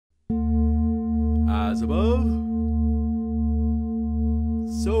As above,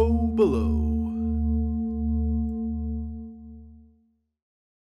 so below.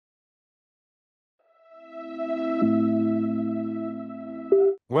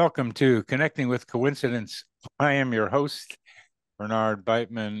 Welcome to Connecting with Coincidence. I am your host, Bernard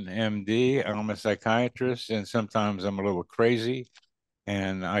Beitman, MD. I'm a psychiatrist, and sometimes I'm a little crazy,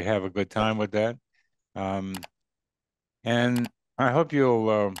 and I have a good time with that. And I hope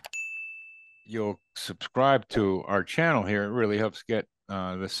you'll subscribe to our channel here. It really helps get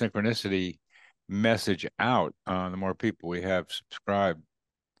the synchronicity message out. The more people we have subscribed,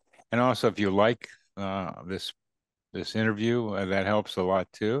 and also if you like this interview, that helps a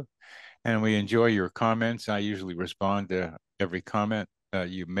lot too. And we enjoy your comments. I usually respond to every comment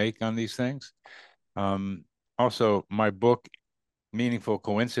you make on these things. Also, my book, Meaningful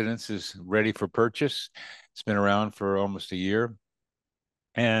Coincidence, is ready for purchase. It's been around for almost a year.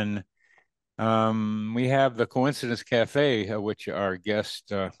 And we have the Coincidence Cafe, which our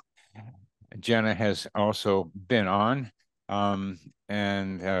guest, Jenna, has also been on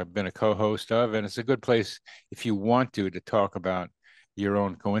and been a co-host of. And it's a good place if you want to talk about your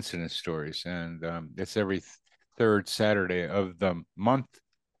own coincidence stories. And it's every third Saturday of the month,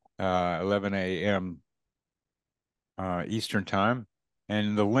 11 a.m. Eastern time.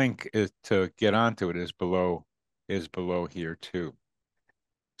 And the link to get onto it is below here too.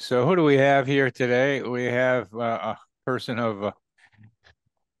 So who do we have here today? We have a person of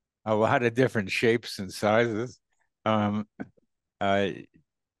a lot of different shapes and sizes. Um, uh,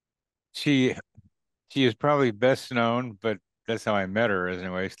 she is probably best known, but that's how I met her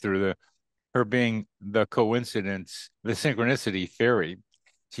anyways, through her being the synchronicity fairy.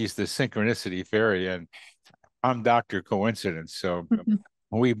 She's the synchronicity fairy, and I'm Dr. Coincidence. So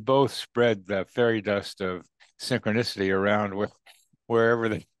we both spread the fairy dust of synchronicity around with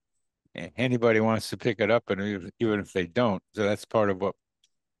wherever anybody wants to pick it up, and even if they don't. So that's part of what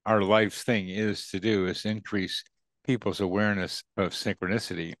our life's thing is to do, is increase people's awareness of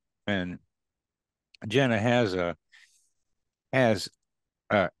synchronicity. And Jenna has a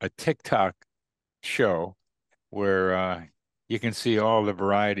TikTok show where you can see all the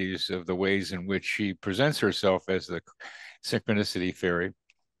varieties of the ways in which she presents herself as the synchronicity fairy.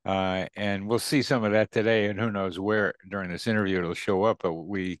 And we'll see some of that today, and who knows where during this interview it'll show up, but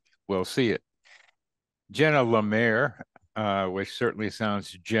we will see it. Jenna LaMere, which certainly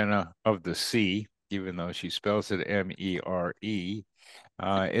sounds Jenna of the Sea, even though she spells it M-E-R-E,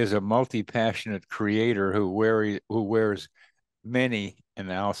 is a multi-passionate creator who wears many,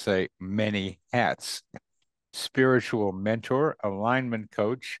 and I'll say many hats. Spiritual mentor, alignment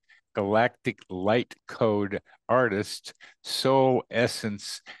coach, galactic light code artist, soul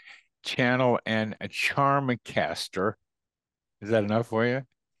essence channel, and a charm caster. Is that enough for you?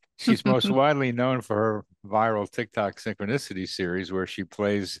 She's most widely known for her viral TikTok synchronicity series, where she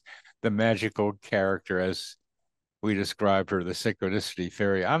plays the magical character, as we described her, the synchronicity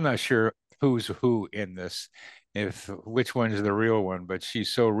fairy. I'm not sure who's who in this, which one is the real one, but she's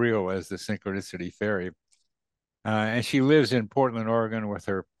so real as the synchronicity fairy. And she lives in Portland, Oregon with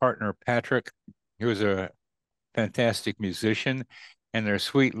her partner, Patrick, who's a fantastic musician, and their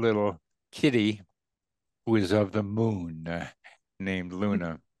sweet little kitty, who is of the moon, named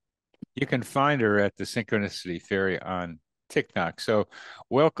Luna. You can find her at the Synchronicity Fairy on TikTok. So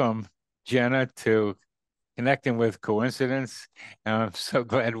welcome, Jenna, to Connecting with Coincidence. I'm so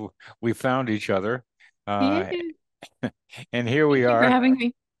glad we found each other. Yeah. And here we Thank you for are. having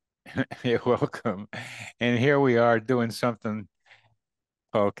me. You're welcome. And here we are doing something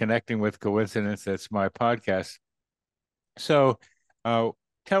called Connecting with Coincidence. That's my podcast. So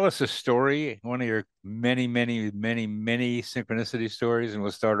tell us a story, one of your many, many, many, many synchronicity stories, and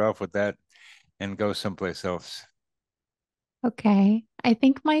we'll start off with that and go someplace else. Okay. I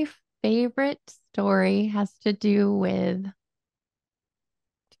think my favorite story has to do with, to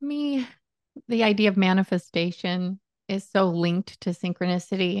me, the idea of manifestation is so linked to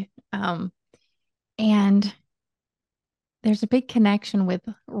synchronicity. And there's a big connection with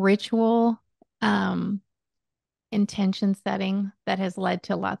ritual, intention setting that has led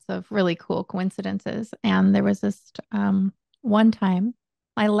to lots of really cool coincidences. And there was this one time,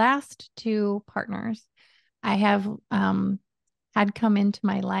 my last two partners, I have had come into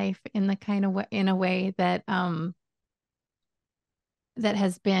my life in the kind of in a way that that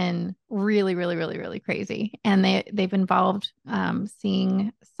has been really, really, really, really crazy. And they've involved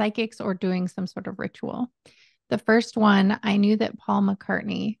seeing psychics or doing some sort of ritual. The first one, I knew that Paul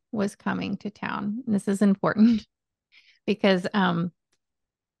McCartney was coming to town. And this is important because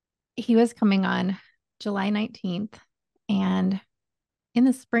he was coming on July 19th, and in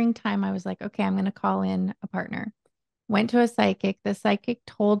the springtime, I was like, okay, I'm going to call in a partner. Went to a psychic. The psychic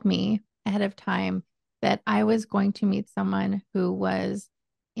told me ahead of time that I was going to meet someone who was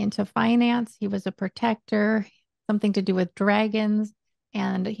into finance. He was a protector, something to do with dragons,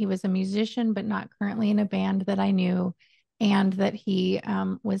 and he was a musician, but not currently in a band that I knew, and that he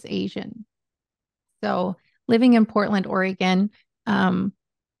was Asian. So living in Portland, Oregon,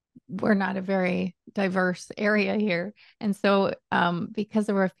 we're not a very diverse area here. And so because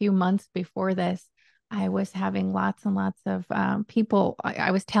there were a few months before this, I was having lots and lots of people.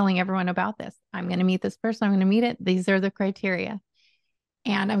 I was telling everyone about this. I'm going to meet this person. I'm going to meet it. These are the criteria.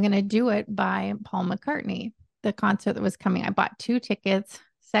 And I'm going to do it by Paul McCartney, the concert that was coming. I bought 2 tickets,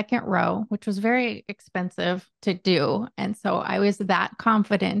 second row, which was very expensive to do. And so I was that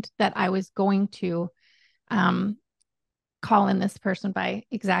confident that I was going to call in this person by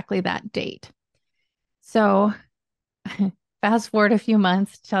exactly that date. So fast forward a few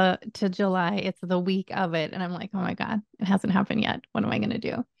months to July. It's the week of it. And I'm like, oh my God, it hasn't happened yet. What am I going to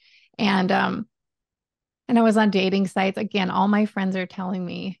do? And I was on dating sites. Again, all my friends are telling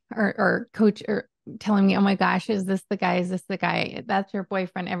me or coach or telling me, oh my gosh, is this the guy? Is this the guy? That's your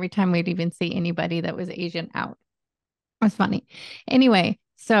boyfriend. Every time we'd even see anybody that was Asian out. It was funny. Anyway,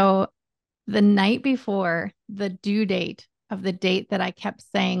 so the night before the due date of the date that I kept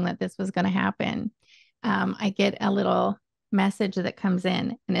saying that this was going to happen, I get a little message that comes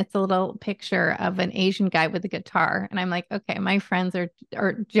in, and it's a little picture of an Asian guy with a guitar. And I'm like, okay, my friends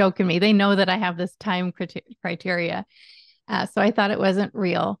are joking me. They know that I have this time criteria. So I thought it wasn't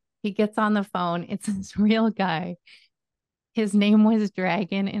real. He gets on the phone. It's this real guy. His name was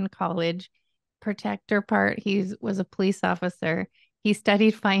Dragon in college. Protector part, he was a police officer. He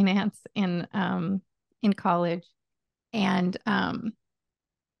studied finance in college. And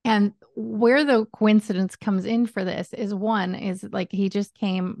where the coincidence comes in for this is like he just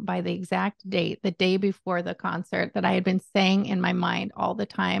came by the exact date, the day before the concert, that I had been saying in my mind all the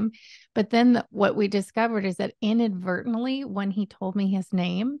time. But then what we discovered is that inadvertently, when he told me his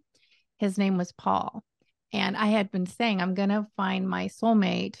name was Paul. And I had been saying, I'm going to find my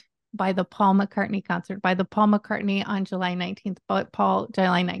soulmate by the Paul McCartney concert, by the Paul McCartney on July 19th, Paul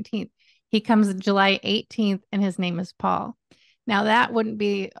July 19th. He comes July 18th and his name is Paul. Now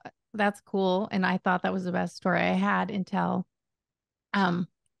that's cool. And I thought that was the best story I had until, I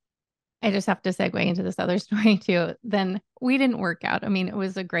just have to segue into this other story too. Then we didn't work out. I mean, it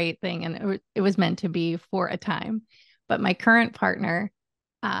was a great thing and it was meant to be for a time, but my current partner,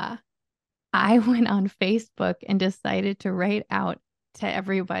 I went on Facebook and decided to write out to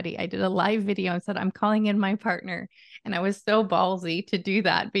everybody. I did a live video and said, I'm calling in my partner. And I was so ballsy to do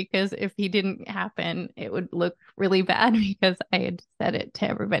that because if he didn't happen, it would look really bad because I had said it to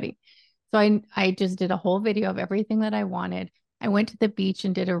everybody. So I just did a whole video of everything that I wanted. I went to the beach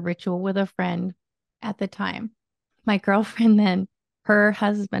and did a ritual with a friend at the time. My girlfriend then, her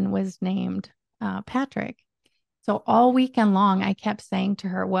husband was named Patrick. So all weekend long, I kept saying to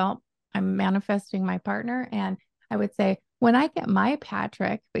her, well, I'm manifesting my partner. And I would say, when I get my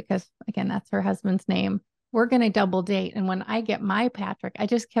Patrick, because again, that's her husband's name, we're going to double date. And when I get my Patrick, I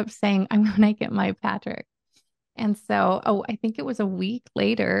just kept saying, I'm going to get my Patrick. And so, I think it was a week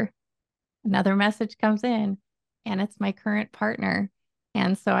later, another message comes in and it's my current partner.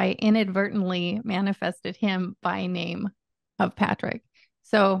 And so I inadvertently manifested him by name of Patrick.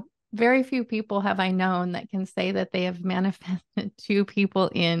 So very few people have I known that can say that they have manifested 2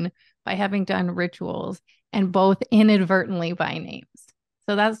 people in by having done rituals and both inadvertently by names.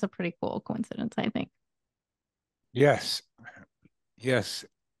 So that's a pretty cool coincidence, I think. Yes. Yes.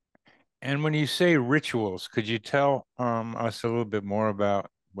 And when you say rituals, could you tell us a little bit more about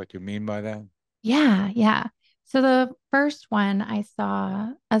what you mean by that? Yeah. So the first one, I saw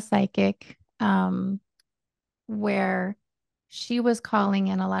a psychic where she was calling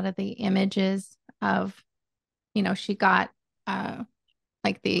in a lot of the images of, she got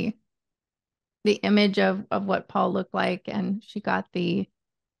like the image of what Paul looked like, and she got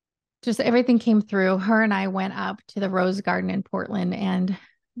just everything came through. Her and I went up to the Rose Garden in Portland and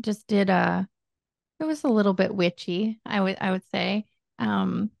just did it was a little bit witchy, I would say.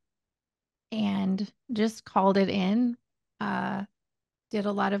 And just called it in. Did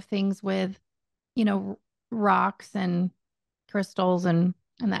a lot of things with, rocks and crystals and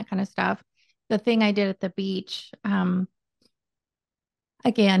that kind of stuff. The thing I did at the beach,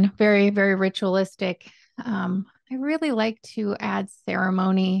 again, very, very ritualistic. I really like to add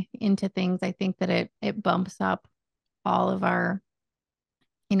ceremony into things. I think that it bumps up all of our,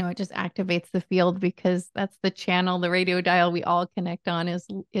 it just activates the field because that's the channel, the radio dial we all connect on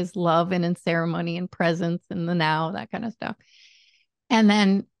is love and in ceremony and presence in the now, that kind of stuff. And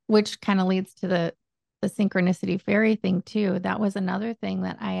then, which kind of leads to the synchronicity fairy thing too. That was another thing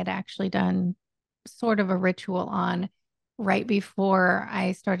that I had actually done sort of a ritual on right before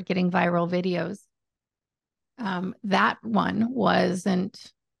I started getting viral videos. That one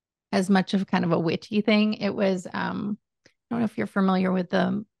wasn't as much of kind of a witchy thing. It was, I don't know if you're familiar with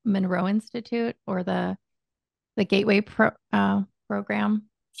the Monroe Institute or the Gateway program.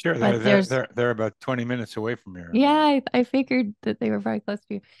 Sure, But there's they're about 20 minutes away from here. yeah, I figured that they were very close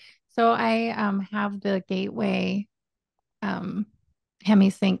to you. So I have the Gateway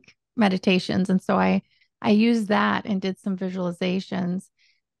hemisync meditations, and so I used that and did some visualizations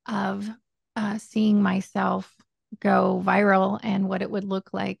of seeing myself go viral and what it would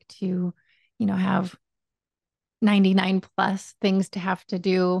look like to, have 99 plus things to have to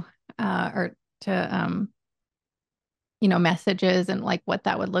do or to messages and like what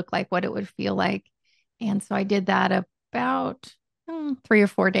that would look like, what it would feel like. And so I did that about 3 or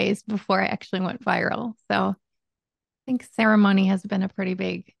 4 days before I actually went viral. So I think ceremony has been a pretty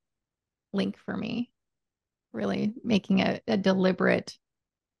big link for me, really making a deliberate.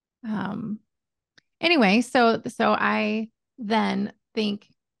 Anyway, so I then think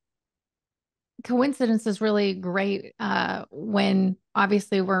coincidence is really great when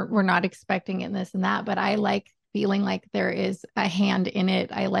obviously we're not expecting it and this and that, but I like feeling like there is a hand in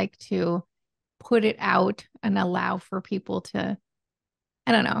it. I like to put it out and allow for people to,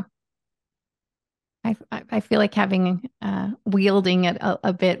 I don't know. I feel like having wielding it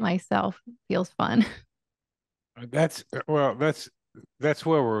a bit myself feels fun. That's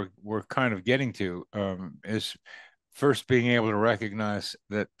where we're kind of getting to, is first being able to recognize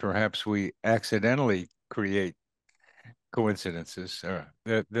that perhaps we accidentally create coincidences,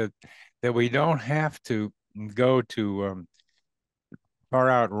 that we don't have to go to far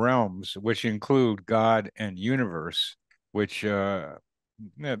out realms, which include God and universe, which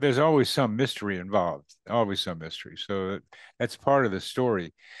there's always some mystery involved, always some mystery. So that's part of the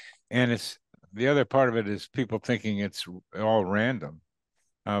story. And it's the other part of it is people thinking it's all random.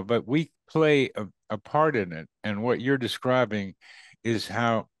 But we play a part in it. And what you're describing is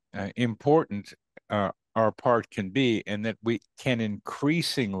how important our part can be, and that we can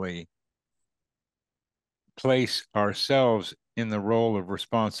increasingly place ourselves in the role of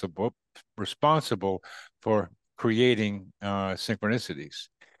responsible for creating synchronicities.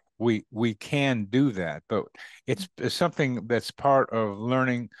 We can do that, but it's something that's part of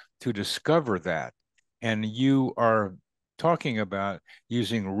learning to discover that. And you are talking about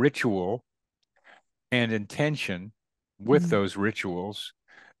using ritual and intention with those rituals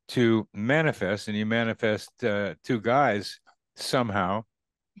to manifest, and you manifest 2 guys somehow.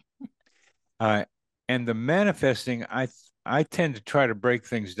 And the manifesting, I tend to try to break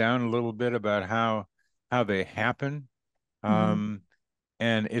things down a little bit about how they happen. And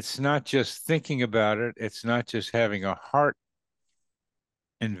it's not just thinking about it. It's not just having a heart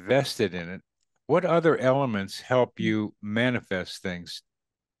invested in it. What other elements help you manifest things?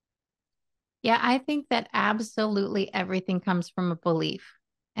 Yeah, I think that absolutely everything comes from a belief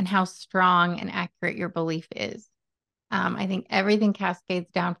and how strong and accurate your belief is. I think everything cascades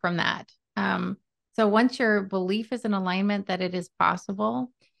down from that. So once your belief is in alignment that it is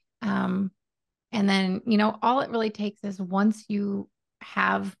possible, and then, all it really takes is once you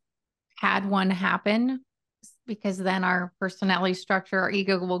have had one happen, because then our personality structure, our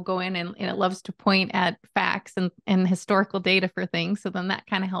ego will go in and it loves to point at facts and historical data for things. So then that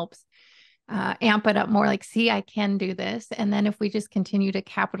kind of helps amp it up more, like, see, I can do this. And then if we just continue to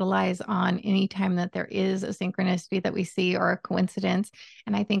capitalize on any time that there is a synchronicity that we see or a coincidence,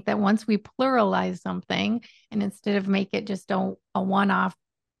 and I think that once we pluralize something and instead of make it just a one-off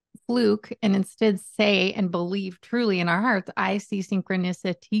fluke and instead say and believe truly in our hearts, I see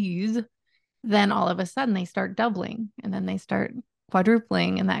synchronicities, then all of a sudden they start doubling and then they start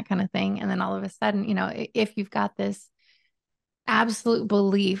quadrupling and that kind of thing. And then all of a sudden, if you've got this absolute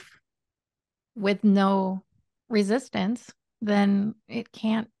belief with no resistance, then it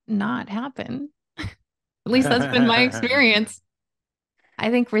can't not happen. At least that's been my experience.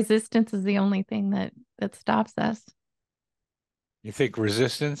 I think resistance is the only thing that stops us. You think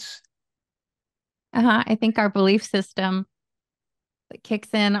resistance? I think our belief system kicks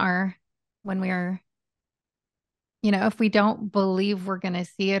in when we're, if we don't believe we're going to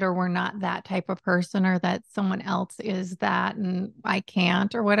see it, or we're not that type of person, or that someone else is that and I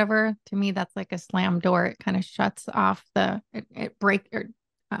can't, or whatever, to me, that's like a slam door. It kind of shuts off cuts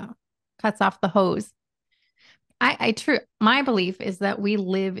off the hose. My belief is that we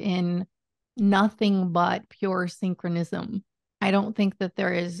live in nothing but pure synchronism. I don't think that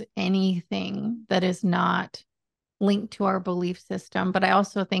there is anything that is not linked to our belief system. But I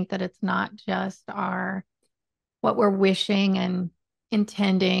also think that it's not just what we're wishing and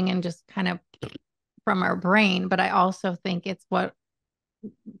intending and just kind of from our brain, but I also think it's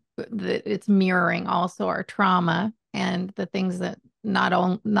it's mirroring also our trauma and the things that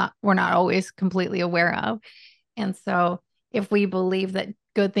we're not always completely aware of. And so if we believe that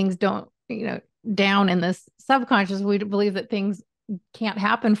good things don't, down in this subconscious, we believe that things can't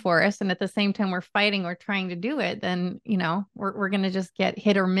happen for us. And at the same time, we're fighting or trying to do it, then, we're going to just get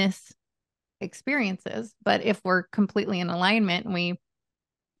hit or miss experiences. But if we're completely in alignment and we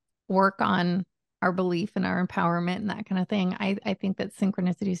work on our belief and our empowerment and that kind of thing, I think that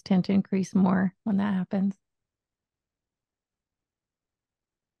synchronicities tend to increase more when that happens.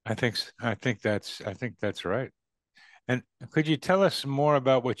 I think that's right. And could you tell us more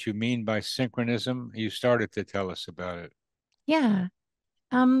about what you mean by synchronism? You started to tell us about it. Yeah.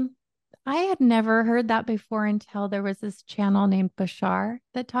 I had never heard that before until there was this channel named Bashar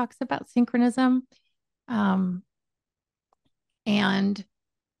that talks about synchronism. And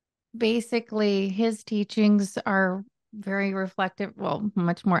basically his teachings are very reflective, well,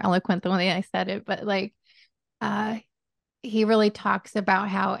 much more eloquent than the way I said it, but he really talks about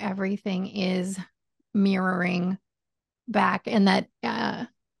how everything is mirroring back, and that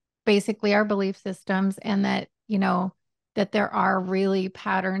basically our belief systems, and that, that there are really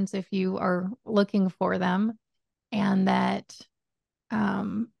patterns if you are looking for them. And that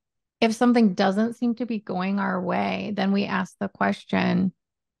if something doesn't seem to be going our way, then we ask the question,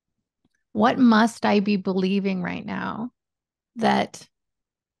 what must I be believing right now that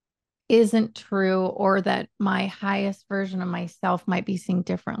isn't true, or that my highest version of myself might be seeing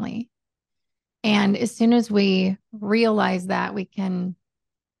differently? And as soon as we realize that, we can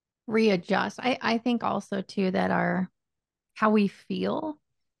readjust. I think also too that how we feel,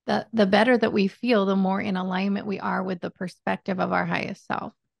 the better that we feel, the more in alignment we are with the perspective of our highest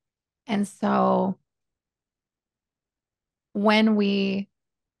self. And so when we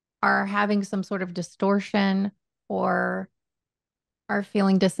are having some sort of distortion, or are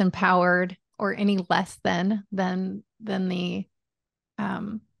feeling disempowered, or any less than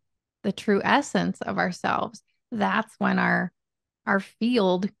the true essence of ourselves, that's when our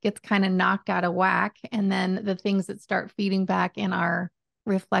field gets kind of knocked out of whack. And then the things that start feeding back in our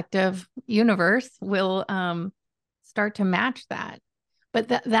reflective universe will start to match that. But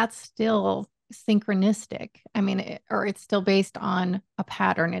that's still synchronistic. I mean, it's still based on a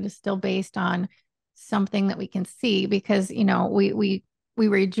pattern. It is still based on something that we can see, because, we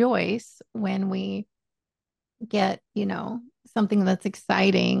rejoice when we get, something that's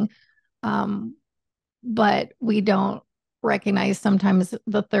exciting. But we don't recognize sometimes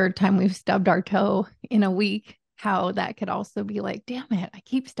the third time we've stubbed our toe in a week, how that could also be like, damn it, I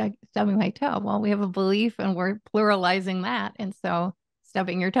keep stubbing my toe. Well, we have a belief and we're pluralizing that. And so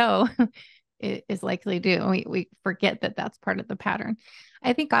stubbing your toe is likely to, we forget that that's part of the pattern.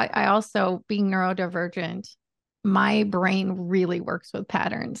 I think I also, being neurodivergent, my brain really works with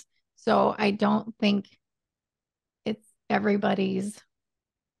patterns. So I don't think it's everybody's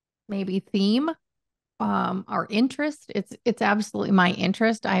maybe theme, our interest. It's absolutely my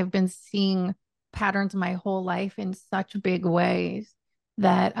interest. I have been seeing patterns my whole life in such big ways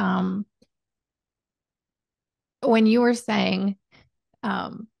that when you were saying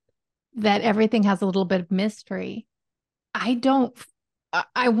that everything has a little bit of mystery, I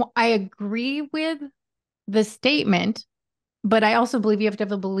agree with the statement, but I also believe you have to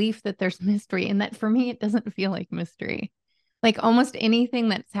have a belief that there's mystery, and that for me, it doesn't feel like mystery. Like almost anything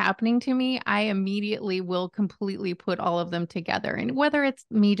that's happening to me, I immediately will completely put all of them together. And whether it's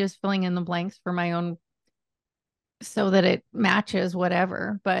me just filling in the blanks for my own, so that it matches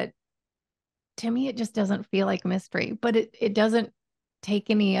whatever. But to me, it just doesn't feel like mystery, but it doesn't take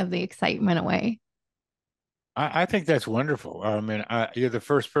any of the excitement away. I think that's wonderful. I mean, you're the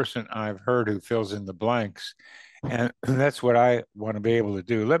first person I've heard who fills in the blanks, and that's what I want to be able to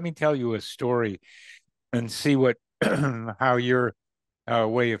do. Let me tell you a story and see what how your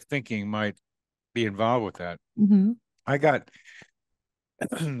way of thinking might be involved with that. Mm-hmm. I got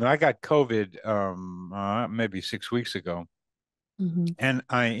I got COVID maybe 6 weeks ago, Mm-hmm. and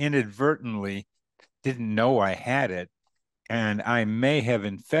I inadvertently didn't know I had it, and I may have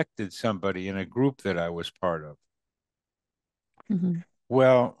infected somebody in a group that I was part of. Mm-hmm.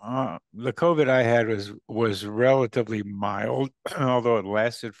 Well, the COVID I had was relatively mild, although it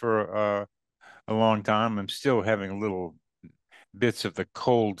lasted for a long time. I'm still having little bits of the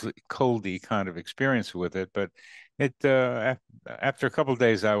coldy kind of experience with it, but after a couple of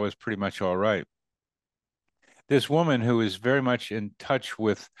days, I was pretty much all right. this woman who is very much in touch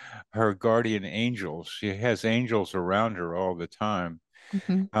with her guardian angels. She has angels around her all the time.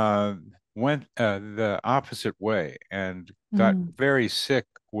 Mm-hmm. Went the opposite way and got Mm-hmm. very sick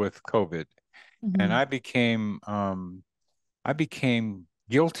with COVID, and Mm-hmm. I became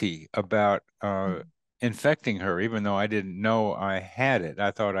guilty about infecting her, even though I didn't know I had it.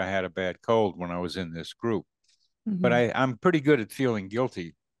 I thought I had a bad cold when I was in this group, but Mm-hmm. I'm pretty good at feeling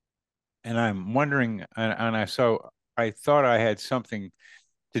guilty, and I'm wondering, and I thought I had something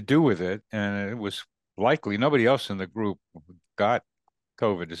to do with it, and it was likely nobody else in the group got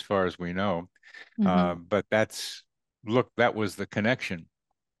COVID, as far as we know. Mm-hmm. But that was the connection.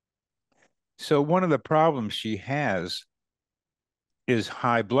 So one of the problems she has is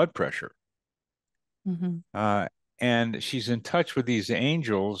high blood pressure. Mm-hmm. Uh, and she's in touch with these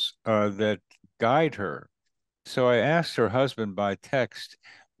angels that guide her. So I asked her husband by text,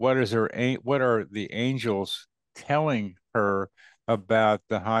 what are the angels telling her about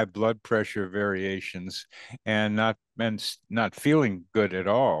the high blood pressure variations and not feeling good at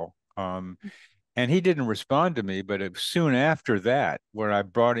all? And he didn't respond to me, but soon after that, where I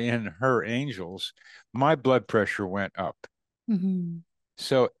brought in her angels, my blood pressure went up. Mm-hmm.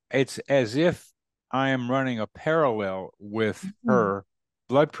 So it's as if I am running a parallel with Mm-hmm. her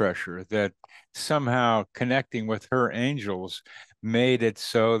blood pressure, that somehow connecting with her angels made it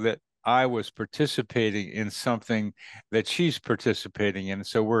so that I was participating in something that she's participating in.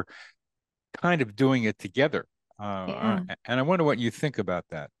 So we're kind of doing it together. Yeah. And I wonder what you think about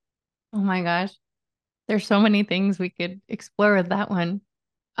that. Oh my gosh. There's so many things we could explore with that one.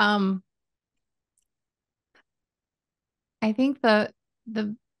 Um, I think the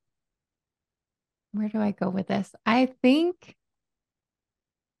where do I go with this? I think,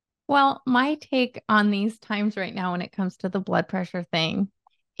 well, my take on these times right now when it comes to the blood pressure thing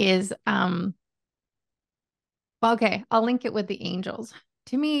is well, okay, I'll link it with the angels.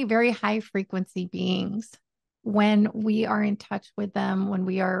 To me, very high frequency beings. When we are in touch with them, when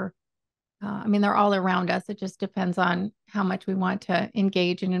we are, I mean, they're all around us. It just depends on how much we want to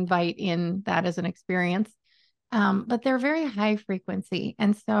engage and invite in that as an experience. But they're very high frequency.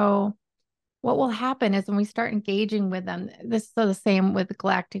 And so what will happen is when we start engaging with them, this is the same with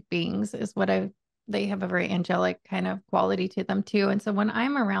galactic beings, is what they have a very angelic kind of quality to them too. And so when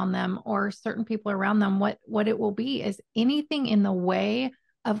I'm around them or certain people around them, what it will be is anything in the way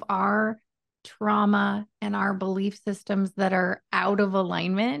of our trauma and our belief systems that are out of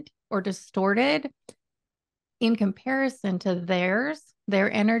alignment or distorted in comparison to their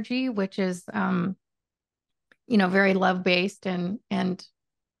energy, which is very love based and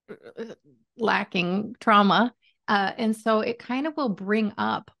lacking trauma. And so it kind of will bring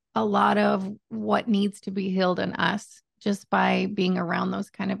up a lot of what needs to be healed in us just by being around those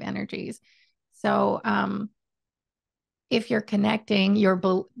kind of energies. So if you're connecting, your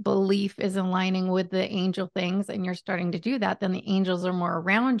belief is aligning with the angel things and you're starting to do that, then the angels are more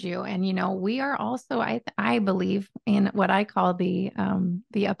around you. And, we are also, I believe in what I call the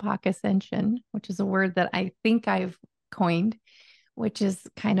Apoc ascension, which is a word that I think I've coined, which is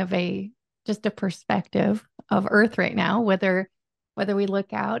kind of just a perspective of Earth right now. Whether we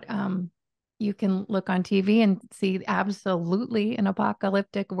look out, you can look on TV and see absolutely an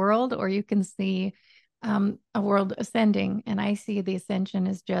apocalyptic world, or you can see a world ascending. And I see the ascension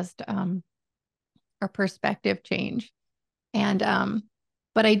as just a perspective change. And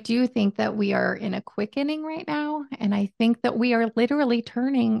but I do think that we are in a quickening right now, and I think that we are literally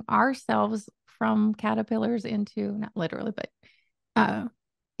turning ourselves from caterpillars into, not literally, but uh,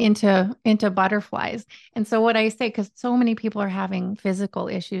 into butterflies. And so what I say, because so many people are having physical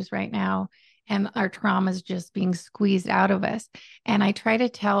issues right now, and our trauma is just being squeezed out of us. And I try to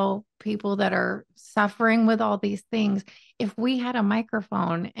tell people that are suffering with all these things, if we had a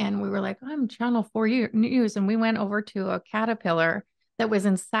microphone and we were like, I'm Channel 4 News, and we went over to a caterpillar that was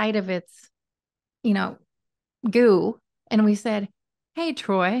inside of its, goo, and we said, hey,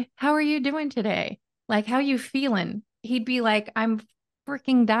 Troy, how are you doing today? Like, how you feeling? He'd be like, I'm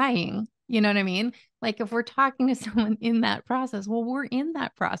freaking dying. You know what I mean? Like, if we're talking to someone in that process, well, we're in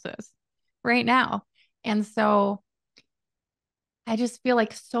that process right now. And so I just feel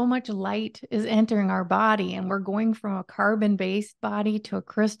like so much light is entering our body, and we're going from a carbon-based body to a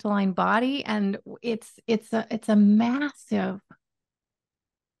crystalline body. And it's a massive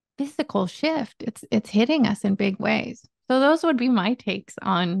physical shift. It's hitting us in big ways. So those would be my takes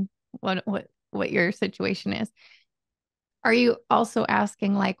on what your situation is. Are you also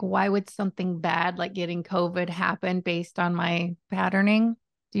asking, like, why would something bad like getting COVID happen based on my patterning?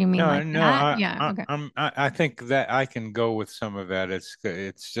 Do you mean No, like no, that? Yeah. Okay. I think that I can go with some of that.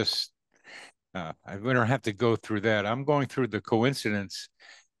 It's just we don't have to go through that. I'm going through the coincidence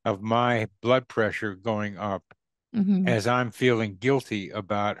of my blood pressure going up Mm-hmm. as I'm feeling guilty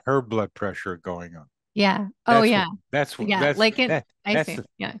about her blood pressure going up. Yeah. Oh, That's yeah. what that's what Yeah. Like it, I that's see.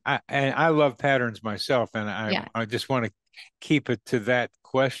 Yeah. and I love patterns myself, and Yeah. I just want to keep it to that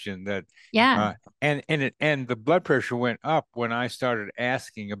question that Yeah. uh and the blood pressure went up when I started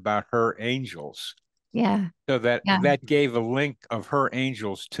asking about her angels. Yeah. So Yeah. that gave a link of her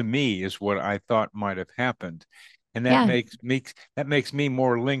angels to me is what I thought might have happened. And Yeah. that makes me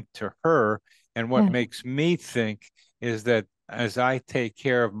more linked to her. And what Yeah. makes me think is that as I take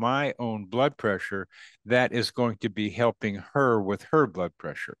care of my own blood pressure, that is going to be helping her with her blood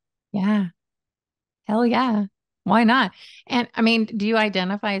pressure. Yeah. Hell yeah. Why not? And I mean, do you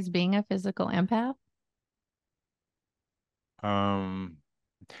identify as being a physical empath? Um,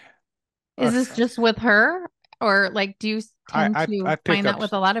 Is uh, this just with her? Or like, do you tend I to pick find that up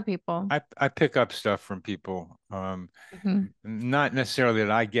with a lot of people? I pick up stuff from people. Hmm. Not necessarily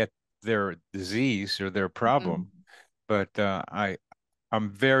that I get their disease or their Hmm. problem, but I'm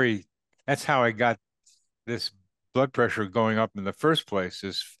very, that's how I got this blood pressure going up in the first place,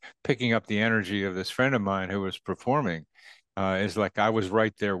 is picking up the energy of this friend of mine who was performing. Is like I was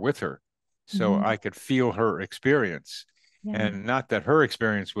right there with her. So Hmm. I could feel her experience. Yeah. And not that her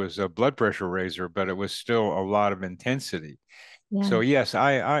experience was a blood pressure raiser, but it was still a lot of intensity. So Yeah. yes,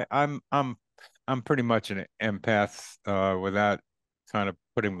 I'm pretty much an empath without kind of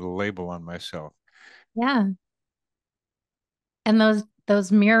putting the label on myself. Yeah. And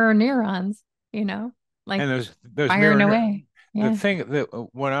those mirror neurons, like And those firing mirror away. the Yeah. thing that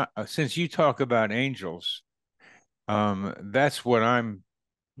when I since you talk about angels, that's what I'm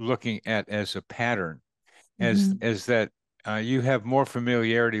looking at as a pattern, Hmm. as that you have more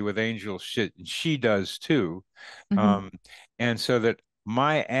familiarity with angels. She does too, Hmm. um, and so that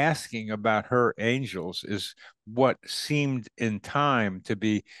my asking about her angels is what seemed in time to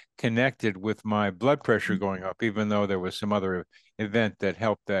be connected with my blood pressure going up, even though there was some other event that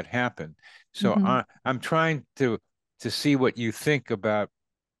helped that happen. So Hmm. I'm trying to see what you think about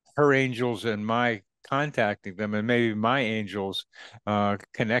her angels and my contacting them, and maybe my angels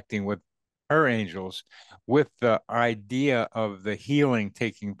connecting with her angels, with the idea of the healing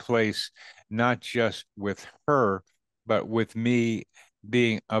taking place, not just with her, but with me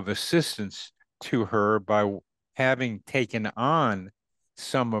being of assistance to her by having taken on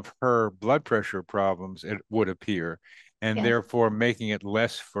some of her blood pressure problems, it would appear, and Yes. therefore making it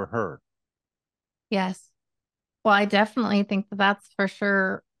less for her. Yes. Well, I definitely think that that's for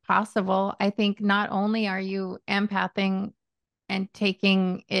sure possible. I think not only are you empathing and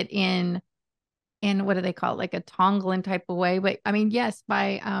taking it in what do they call it, like a Tonglen type of way, but I mean, yes,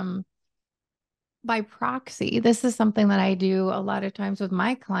 by proxy. This is something that I do a lot of times with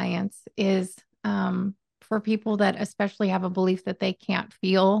my clients is for people that especially have a belief that they can't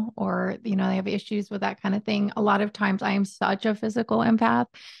feel or, they have issues with that kind of thing. A lot of times I am such a physical empath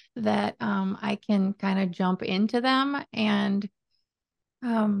that I can kind of jump into them and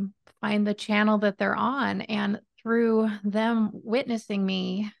find the channel that they're on. And through them witnessing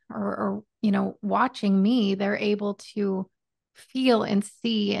me or watching me, they're able to feel and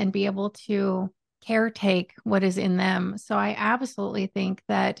see and be able to caretake what is in them. So I absolutely think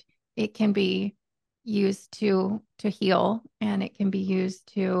that it can be used to heal and it can be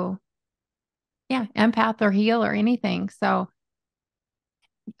used to, yeah, empath or heal or anything. So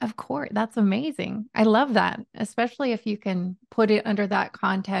of course, that's amazing. I love that, especially if you can put it under that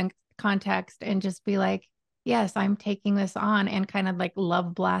context and just be like, yes, I'm taking this on and kind of like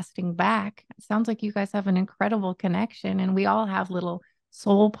love blasting back. It sounds like you guys have an incredible connection and we all have little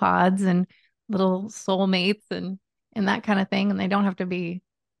soul pods and little soulmates and that kind of thing. And they don't have to be,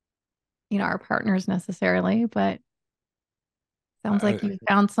 our partners necessarily, but sounds Uh, like you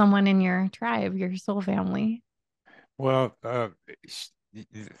found someone in your tribe, your soul family. Well, sh-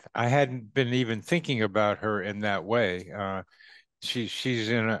 I hadn't been even thinking about her in that way. She's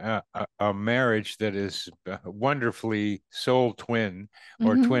in a marriage that is wonderfully soul twin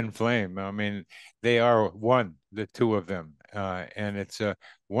or Hmm. twin flame. I mean, they are one, the two of them, and it's a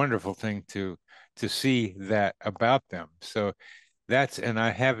wonderful thing to see that about them. So and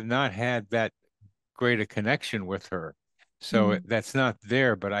I have not had that great a connection with her. So Hmm. that's not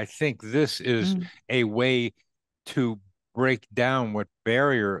there, but I think this is a way to break down what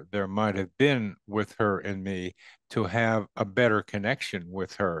barrier there might have been with her and me to have a better connection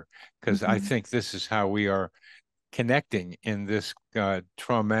with her. Because I Hmm. think this is how we are connecting in this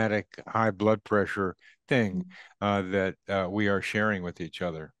traumatic high blood pressure thing that we are sharing with each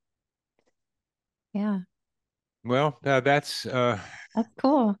other. Yeah, Well, that's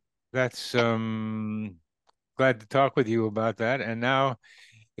cool. That's glad to talk with you about that. And now,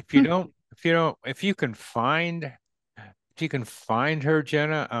 if you can find her,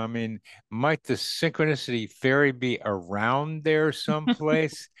 Jenna, I mean, might the synchronicity fairy be around there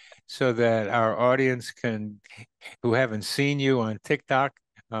someplace so that our audience who haven't seen you on TikTok,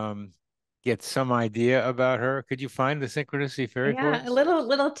 um, get some idea about her? Could you find the synchronicity fairy for Yeah, a us?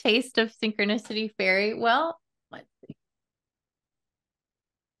 little taste of synchronicity fairy. Well, let's see.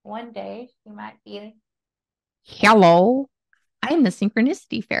 One day she might be. Hello, I'm the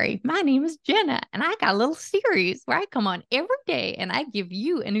synchronicity fairy. My name is Jenna, and I got a little series where I come on every day and I give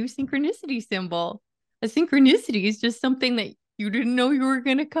you a new synchronicity symbol. A synchronicity is just something that you didn't know you were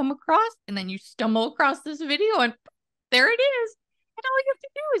going to come across, and then you stumble across this video, and there it is. And all you have to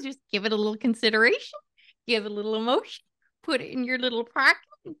do is just give it a little consideration, give it a little emotion, put it in your little pocket,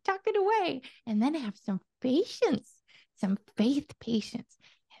 and tuck it away, and then have some patience, some faith patience.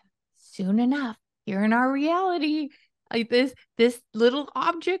 And soon enough, here in our reality, like this little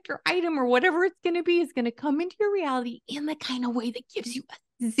object or item or whatever it's going to be is going to come into your reality in the kind of way that gives you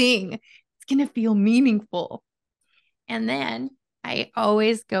a zing. It's going to feel meaningful. And then I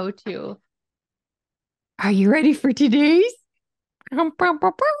always go to, are you ready for today's?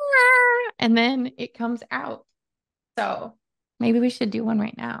 And then it comes out. So maybe we should do one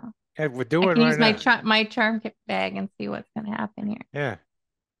right now. Yeah, we're I doing can right use now. my charm kit bag and see what's going to happen here. Yeah,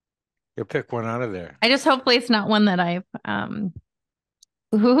 you'll pick one out of there. I just hopefully it's not one that I've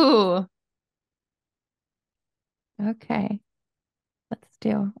ooh. Okay. Let's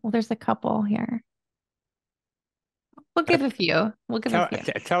do. Well, there's a couple here. We'll give a few. We'll give a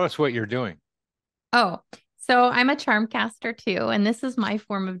few. Tell us what you're doing. Oh, so I'm a charm caster too, and this is my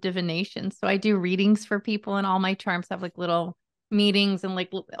form of divination. So I do readings for people, and all my charms have like little meetings and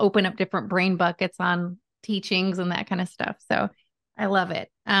like open up different brain buckets on teachings and that kind of stuff. So I love it.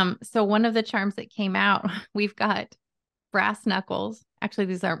 So one of the charms that came out, we've got brass knuckles. Actually,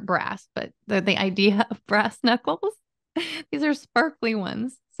 these aren't brass, but they're the idea of brass knuckles. These are sparkly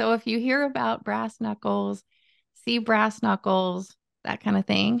ones. So if you hear about brass knuckles, see brass knuckles, that kind of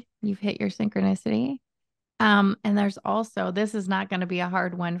thing, you've hit your synchronicity. And there's also, this is not going to be a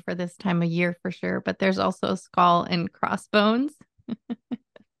hard one for this time of year for sure, but there's also skull and crossbones.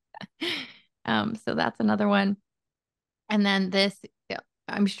 So that's another one. And then this,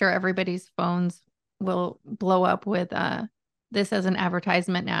 I'm sure everybody's phones will blow up with this as an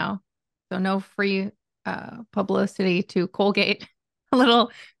advertisement now. So no free publicity to Colgate, a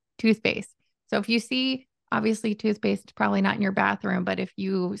little toothpaste. So if you see, obviously toothpaste is probably not in your bathroom, but if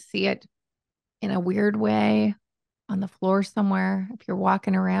you see it in a weird way on the floor somewhere, if you're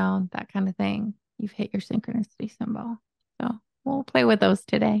walking around, that kind of thing, you've hit your synchronicity symbol. So we'll play with those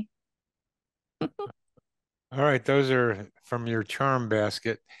today. All right, those are from your charm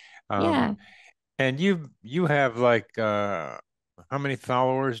basket. Yeah. And you have like how many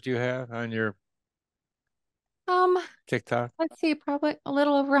followers do you have on your Um, TikTok? let's see, probably a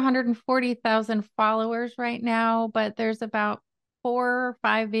little over 140,000 followers right now, but there's about 4 or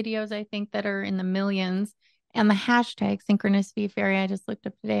 5 videos I think that are in the millions. And the hashtag synchronicity fairy, I just looked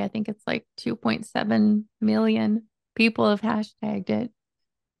up today. I think it's like 2.7 million people have hashtagged it.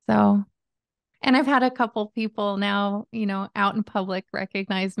 So, and I've had a couple people now, out in public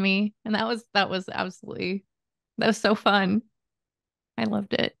recognize me. And that was absolutely, that was so fun. I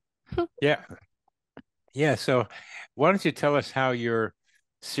loved it. Yeah. Yeah. So why don't you tell us how your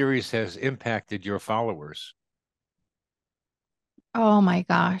series has impacted your followers? Oh my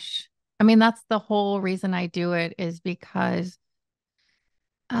gosh. I mean, that's the whole reason I do it is because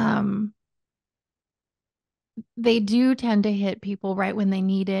um they do tend to hit people right when they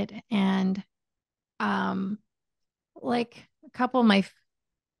need it. And um like a couple of my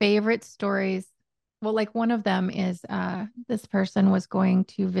favorite stories, well, like one of them is this person was going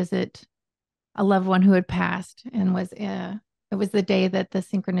to visit a loved one who had passed and it was the day that the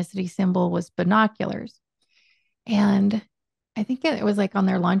synchronicity symbol was binoculars. And I think it was like on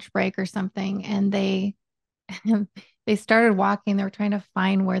their lunch break or something. And they started walking. They were trying to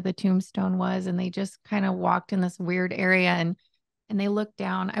find where the tombstone was. And they just kind of walked in this weird area and they looked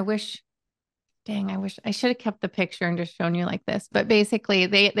down. I wish I should have kept the picture and just shown you like this. But basically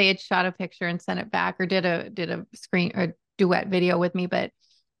they had shot a picture and sent it back or did a screen or duet video with me. But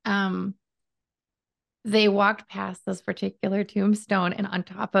they walked past this particular tombstone and on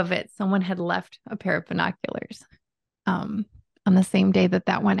top of it, someone had left a pair of binoculars. On the same day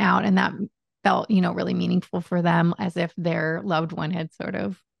that went out. And that felt, really meaningful for them as if their loved one had sort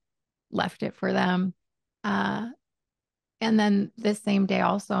of left it for them. And then this same day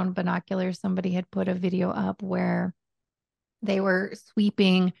also on binoculars, somebody had put a video up where they were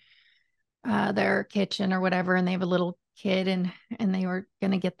sweeping their kitchen or whatever, and they have a little kid, and they were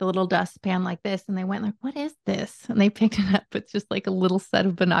going to get the little dustpan like this, and they went like, what is this? And they picked it up. It's just like a little set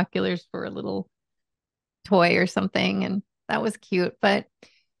of binoculars for a little toy or something, and that was cute. But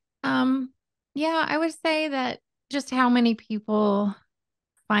yeah, I would say that just how many people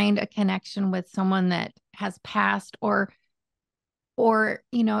find a connection with someone that has passed, or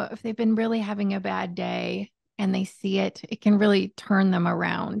if they've been really having a bad day and they see it, it can really turn them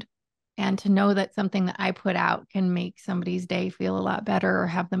around. And to know that something that I put out can make somebody's day feel a lot better, or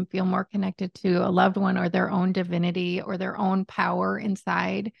have them feel more connected to a loved one or their own divinity or their own power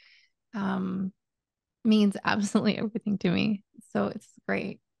inside, means absolutely everything to me. So it's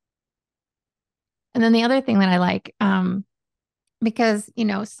great. And then the other thing that I like, because,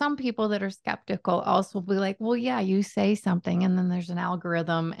 some people that are skeptical also will be like, well, yeah, you say something and then there's an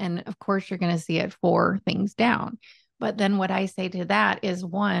algorithm. And of course, you're going to see it 4 things down. But then what I say to that is,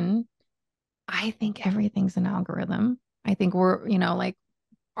 one, I think everything's an algorithm. I think we're, like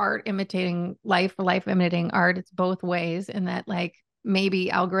art imitating life, or life imitating art. It's both ways. And that, like,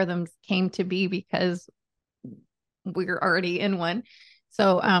 maybe algorithms came to be because we're already in one.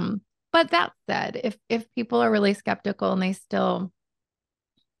 So, but that said, if people are really skeptical and they still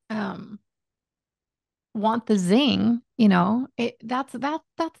want the zing, that's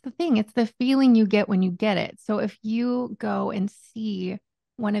the thing. It's the feeling you get when you get it. So if you go and see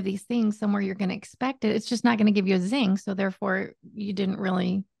one of these things somewhere you're going to expect it, it's just not going to give you a zing. So therefore, you didn't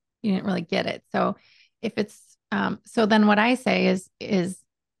really get it. So if it's so then what I say is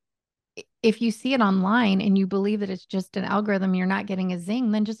if you see it online and you believe that it's just an algorithm, you're not getting a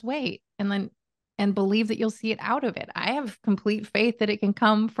zing, then just wait and believe that you'll see it out of it. I have complete faith that it can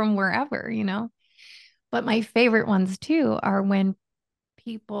come from wherever. But my favorite ones too are when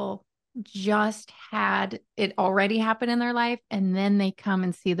people just had it already happen in their life, and then they come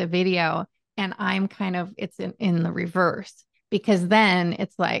and see the video, and it's in the reverse, because then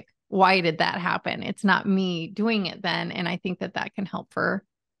it's like, why did that happen? It's not me doing it then. And I think that can help for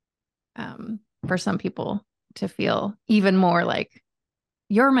some people to feel even more like,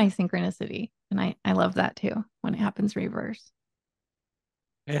 you're my synchronicity. And I love that too, when it happens reverse.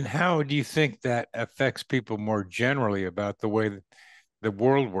 And how do you think that affects people more generally about the way that the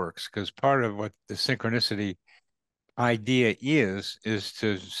world works? Because part of what the synchronicity idea is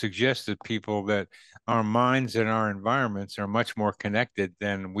to suggest to people that our minds and our environments are much more connected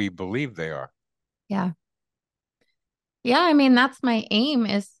than we believe they are. Yeah. Yeah. I mean, that's my aim,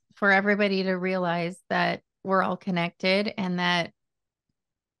 is for everybody to realize that we're all connected, and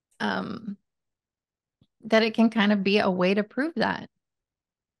um, that it can kind of be a way to prove that.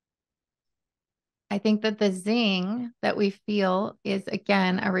 I think that the zing that we feel is,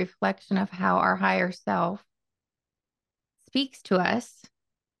 again, a reflection of how our higher self speaks to us.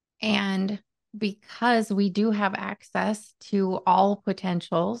 And because we do have access to all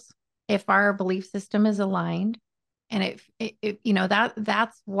potentials, if our belief system is aligned, and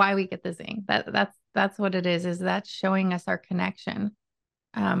that's why we get the zing. That's what it is that's showing us our connection,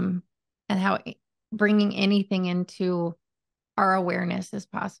 and how bringing anything into our awareness is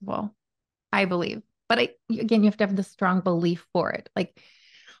possible, I believe. But again, you have to have the strong belief for it. Like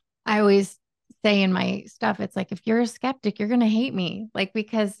I always say in my stuff, it's like, if you're a skeptic, you're going to hate me, like,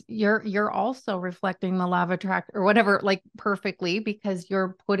 because you're also reflecting the law of attraction or whatever, like, perfectly, because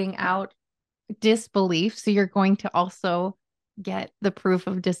you're putting out disbelief. So you're going to also get the proof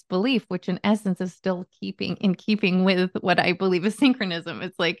of disbelief, which in essence is still in keeping with what I believe is synchronism.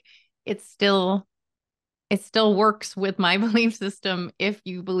 It's like, it still works with my belief system if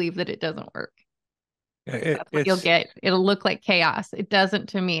you believe that it doesn't work. That's what you'll get. It'll look like chaos. It doesn't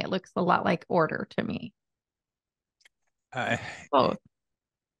to me. It looks a lot like order to me. Oh,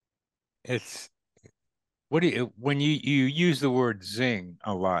 it's when you use the word zing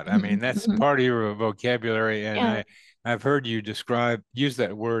a lot. I mean, that's part of your vocabulary, and yeah. I've heard you use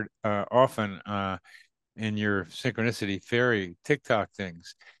that word often in your synchronicity theory TikTok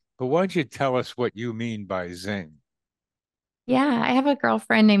things. But why don't you tell us what you mean by zing? Yeah, I have a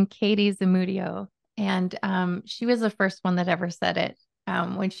girlfriend named Katie Zamudio, and she was the first one that ever said it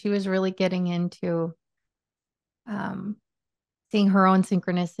when she was really getting into seeing her own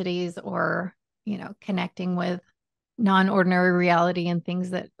synchronicities, or connecting with non-ordinary reality and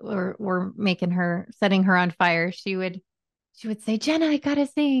things that were setting her on fire. She would say, Jenna, I gotta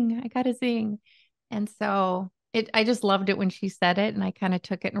sing. And so I just loved it when she said it, and I kind of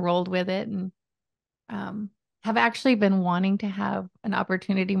took it and rolled with it, and have actually been wanting to have an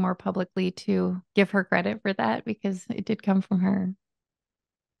opportunity more publicly to give her credit for that, because it did come from her.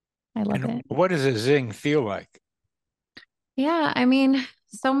 I love it. What does a zing feel like? Yeah, I mean,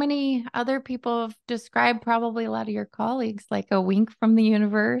 so many other people have described, probably a lot of your colleagues, like a wink from the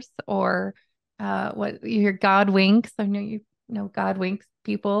universe, or what your God winks. I know you know God winks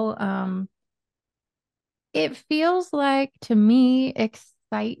people. It feels like to me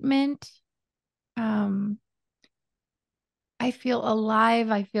excitement. Um, I feel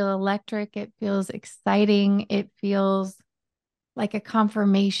alive. I feel electric. It feels exciting. It feels like a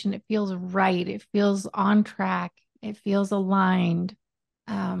confirmation. It feels right. It feels on track. It feels aligned.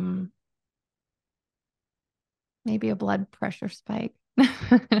 Um, Maybe a blood pressure spike.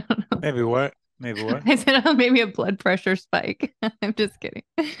 I don't know. Maybe what? Maybe what? I said, oh, maybe a blood pressure spike. I'm just kidding.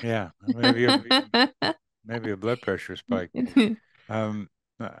 Yeah, maybe a blood pressure spike. Um,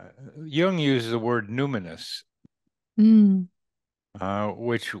 uh, Jung uses the word numinous, Mm,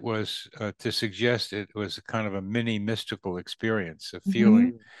 which was to suggest it was a kind of a mini mystical experience, a hmm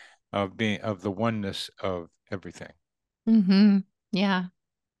feeling of being of the oneness of everything. hmm Yeah,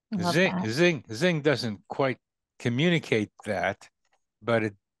 I love Zing, that. Zing doesn't quite communicate that,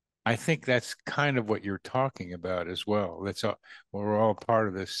 but I think that's kind of what you're talking about as well. That's all, we're all part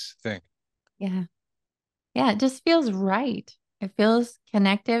of this thing. Yeah. Yeah, it just feels right. It feels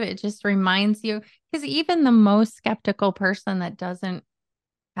connective. It just reminds you, because even the most skeptical person that doesn't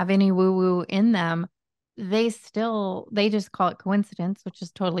have any woo woo in them, they just call it coincidence, which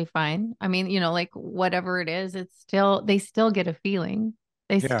is totally fine. I mean, like whatever it is, they still get a feeling.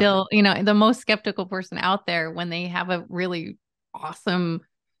 They Yeah, still, the most skeptical person out there, when they have a really awesome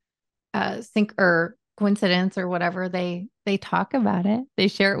sync or coincidence or whatever, they talk about it. They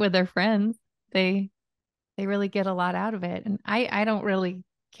share it with their friends. They they really get a lot out of it. And I don't really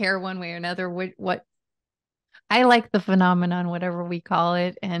care one way or another what I like the phenomenon, whatever we call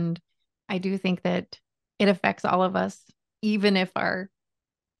it. And I do think that it affects all of us, even if our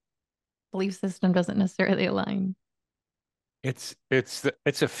belief system doesn't necessarily align. it's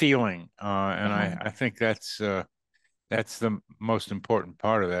a feeling, and Yeah. I think that's the most important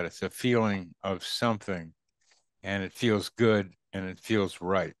part of that. It's a feeling of something, and it feels good and it feels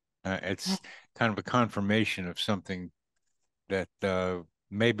right. Yeah. It's kind of a confirmation of something that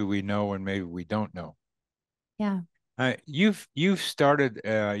maybe we know and maybe we don't know. Yeah. You've started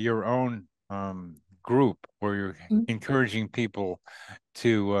your own group where you're Mm. encouraging people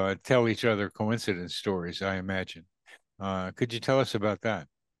to tell each other coincidence stories, I imagine. Could you tell us about that?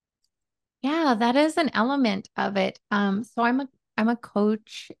 Yeah, that is an element of it. So I'm a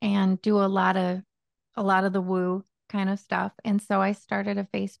coach and do a lot of the woo kind of stuff. And so I started a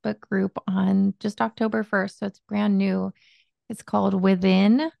Facebook group on just October 1st. So it's brand new. It's called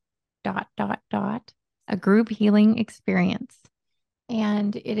Within dot dot dot a group healing experience.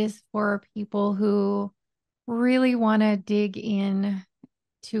 And it is for people who really want to dig in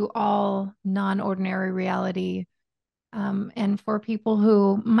to all non-ordinary reality. And for people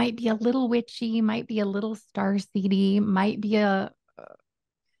who might be a little witchy, might be a little starseedy, might be a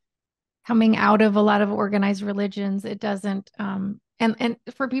coming out of a lot of organized religions. It doesn't and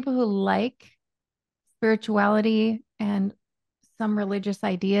for people who like spirituality and some religious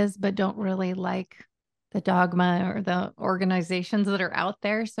ideas, but don't really like the dogma or the organizations that are out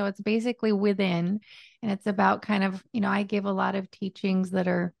there. So it's basically within, and it's about kind of, I give a lot of teachings that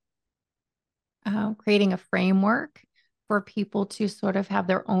are creating a framework for people to sort of have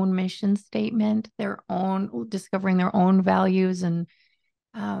their own mission statement, their own discovering their own values. And,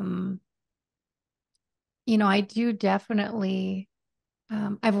 um, I do definitely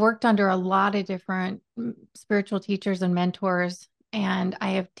I've worked under a lot of different spiritual teachers and mentors, and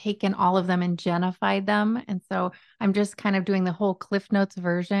I have taken all of them and genified them. And so I'm just kind of doing the whole Cliff Notes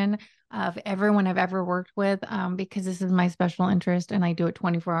version of everyone I've ever worked with, because this is my special interest and I do it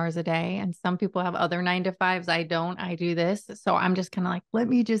 24 hours a day. And some people have other 9 to 5s. I don't. I do this. So I'm just kind of like, let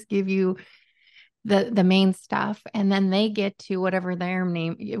me just give you the main stuff, and then they get to whatever their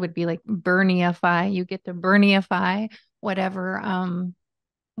name, it would be like Bernieify. You get to Bernieify whatever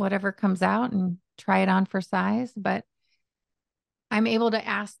comes out and try it on for size. But I'm able to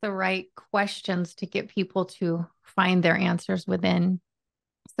ask the right questions to get people to find their answers within.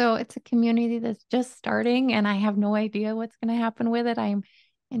 So it's a community that's just starting, and I have no idea what's going to happen with it. I'm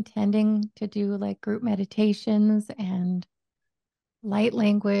intending to do like group meditations and light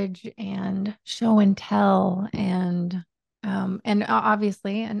language and show and tell, and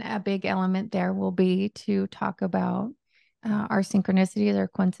obviously a big element there will be to talk about our synchronicities, our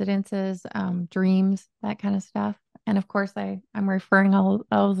coincidences, dreams, that kind of stuff. And of course, I'm referring all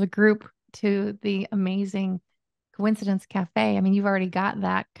of the group to the amazing Coincidence Cafe. I mean, you've already got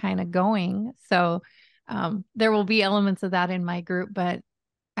that kind of going, so there will be elements of that in my group. But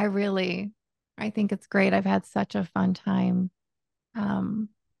I think it's great. I've had such a fun time um,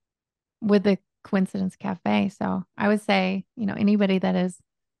 with the Coincidence Cafe. So I would say, anybody that is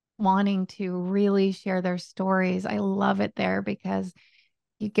wanting to really share their stories, I love it there because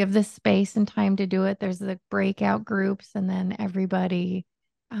you give the space and time to do it. There's the breakout groups, and then everybody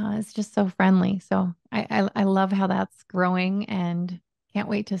is just so friendly. So I love how that's growing, and can't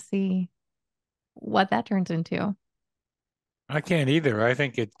wait to see what that turns into. I can't either. I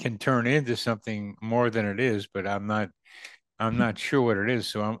think it can turn into something more than it is, but I'm not sure what it is.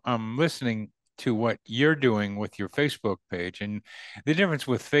 So I'm listening to what you're doing with your Facebook page. And the difference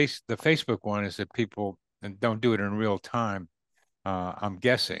with the Facebook one is that people don't do it in real time, I'm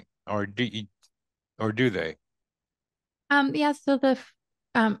guessing, or do they? Yeah, so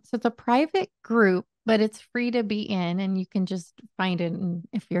it's a private group, but it's free to be in, and you can just find it, and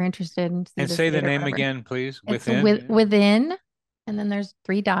if you're interested and see And the say the state or name whatever. again, please. It's Within. within, and then there's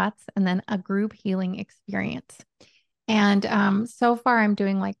three dots, and then a group healing experience. And so far I'm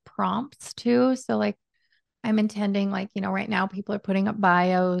doing like prompts too. So like I'm intending, like, right now people are putting up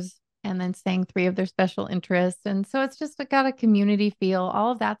bios and then saying three of their special interests. And so it's just got a community feel.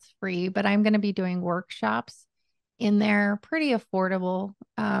 All of that's free, but I'm going to be doing workshops in there, pretty affordable,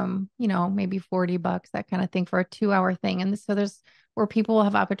 maybe $40, that kind of thing, for a 2 hour thing. And so there's where people will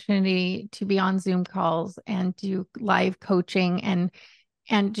have opportunity to be on Zoom calls and do live coaching, and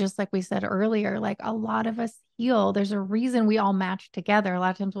just like we said earlier, like a lot of us heal. There's a reason we all match together. A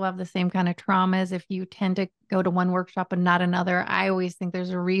lot of times we'll have the same kind of traumas. If you tend to go to one workshop and not another, I always think there's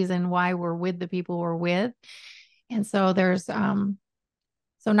a reason why we're with the people we're with. And so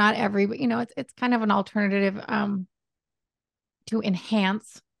so not every, but it's kind of an alternative to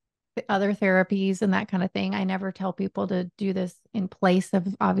enhance the other therapies and that kind of thing. I never tell people to do this in place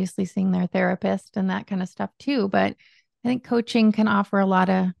of obviously seeing their therapist and that kind of stuff too. But I think coaching can offer a lot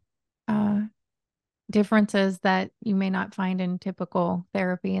of uh, differences that you may not find in typical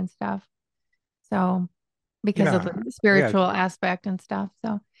therapy and stuff. So, because of Yeah. the Yeah. spiritual aspect and stuff.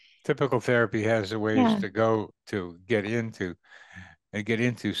 So, Typical therapy has a ways yeah. to go to get into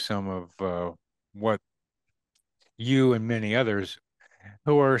some of what you and many others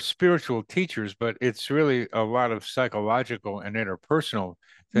who are spiritual teachers, but it's really a lot of psychological and interpersonal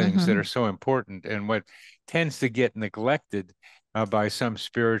things that Hmm. are so important. And what tends to get neglected by some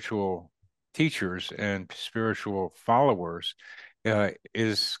spiritual teachers and spiritual followers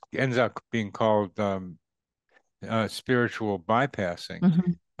is ends up being called spiritual bypassing.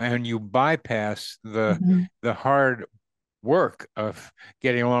 Hmm. And you bypass Hmm. the hard work of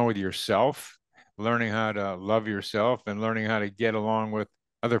getting along with yourself, learning how to love yourself, and learning how to get along with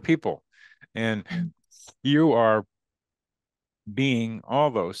other people. And you are being all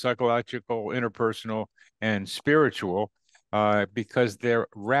those psychological, interpersonal, and spiritual because they're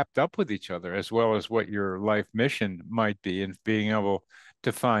wrapped up with each other, as well as what your life mission might be, and being able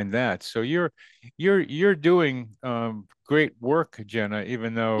to find that. So you're doing great work, Jenna,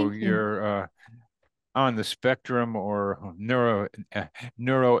 even though Thank you. you're on the spectrum or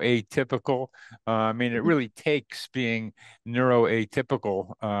neuroatypical. I mean, it really takes being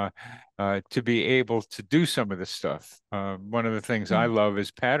neuroatypical to be able to do some of this stuff. One of the things I Yeah. love is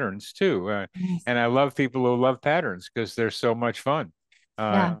patterns too, Yes. and I love people who love patterns because they're so much fun. Uh,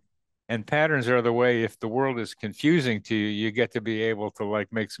 Yeah. and patterns are the way, if the world is confusing to you, you get to be able to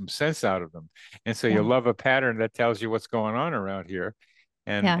like make some sense out of them. And so you Yeah. love a pattern that tells you what's going on around here.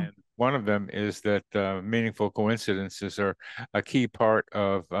 Yeah. And one of them is that meaningful coincidences are a key part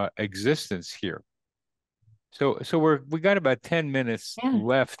of existence here. So we got about 10 minutes Yeah.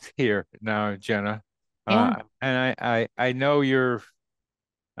 left here now, Jenna. Yeah. And I know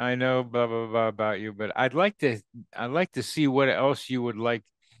I know blah blah blah about you, but I'd like to see what else you would like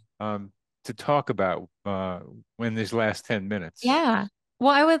um, to talk about in these last 10 minutes. Yeah.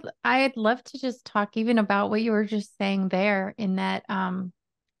 Well, I'd love to just talk even about what you were just saying there, in that,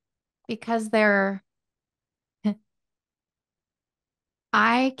 because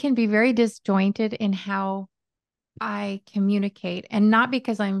I can be very disjointed in how I communicate, and not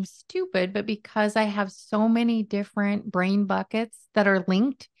because I'm stupid, but because I have so many different brain buckets that are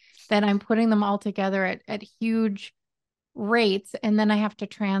linked, that I'm putting them all together at huge rates. And then I have to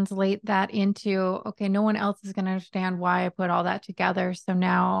translate that into, okay, no one else is going to understand why I put all that together. So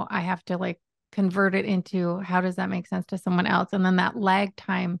now I have to like convert it into, how does that make sense to someone else? And then that lag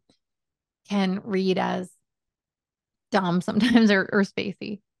time can read as dumb sometimes, or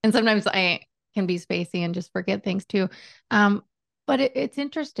spacey. And sometimes I can be spacey and just forget things too. Um, but it's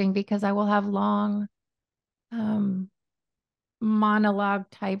interesting because I will have long um, monologue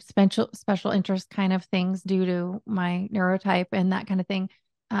type special interest kind of things due to my neurotype and that kind of thing.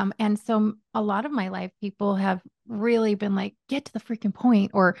 And so a lot of my life, people have really been like, get to the freaking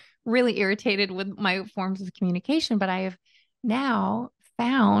point, or really irritated with my forms of communication. But I have now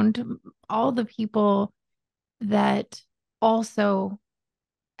found all the people that also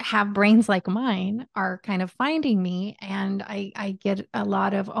have brains like mine are kind of finding me. And I get a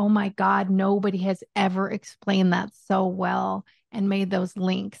lot of, oh my God, nobody has ever explained that so well and made those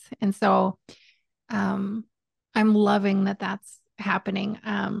links. And so um, I'm loving that that's happening.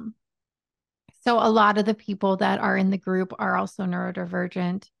 So a lot of the people that are in the group are also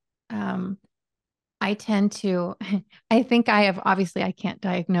neurodivergent. Um, I tend to, I think I have, obviously I can't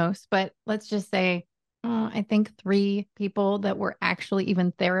diagnose, but let's just say, I think 3 people that were actually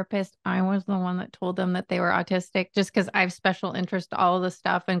even therapists, I was the one that told them that they were autistic, just because I have special interest to all of the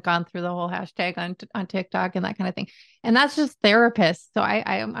stuff and gone through the whole hashtag on TikTok and that kind of thing. And that's just therapists. So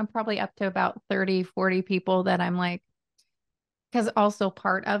I'm probably up to about 30, 40 people that I'm like, because also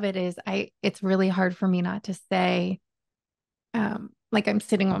part of it is it's really hard for me not to say, like I'm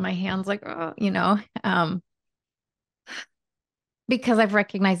sitting on my hands, like, oh, because I've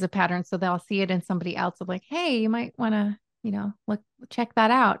recognized the pattern. So they'll see it in somebody else of like, hey, you might want to, look, check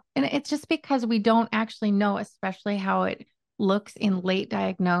that out. And it's just because we don't actually know, especially how it looks in late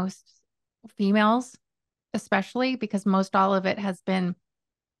diagnosed females, especially because most all of it has been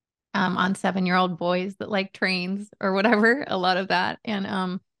on 7-year-old boys that like trains or whatever, a lot of that.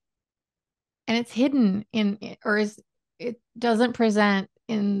 And it's hidden it doesn't present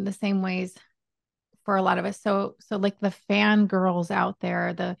in the same ways for a lot of us. So like the fangirls out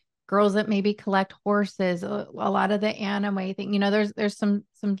there, the girls that maybe collect horses, a lot of the anime thing, there's some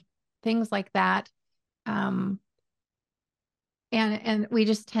things like that. And we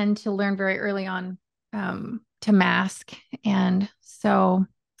just tend to learn very early on to mask. And so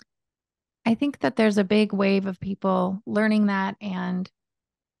I think that there's a big wave of people learning that and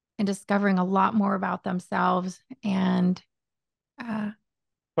discovering a lot more about themselves. And Well,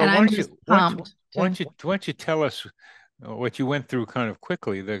 I'm just pumped. why don't you tell us what you went through kind of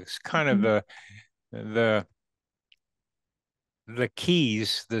quickly? That's kind of the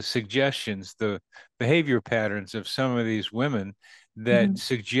keys, the suggestions, the behavior patterns of some of these women that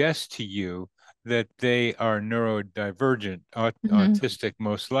suggest to you that they are neurodivergent, autistic,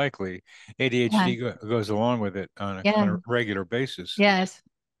 most likely. ADHD goes along with it on a regular basis. Yes.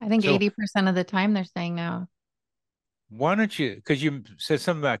 I think So 80% of the time they're saying no. why don't you, because you said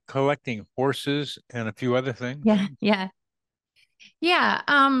something about collecting horses and a few other things. Yeah. Yeah. Yeah.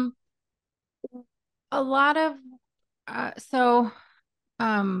 A lot of, so,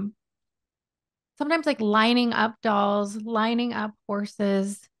 um, sometimes like lining up dolls, lining up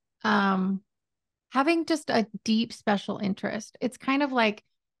horses, having just a deep special interest. It's kind of like,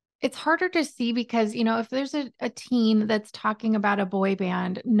 it's harder to see because, if there's a teen that's talking about a boy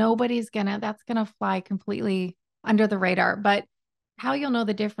band, that's gonna fly completely under the radar. But how you'll know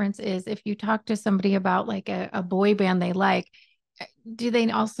the difference is if you talk to somebody about like a boy band they like, do they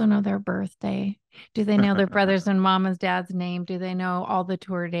also know their birthday? Do they know their brothers and mama's dad's name? Do they know all the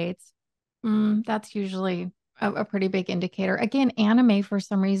tour dates? That's usually a pretty big indicator. Again, anime for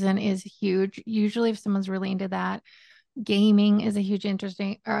some reason is huge. Usually if someone's really into that, gaming is a huge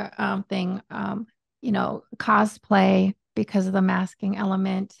interesting thing. Cosplay because of the masking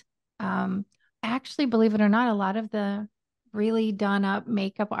element. Actually, believe it or not, a lot of the really done up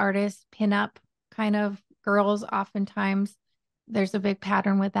makeup artists, pinup kind of girls, oftentimes there's a big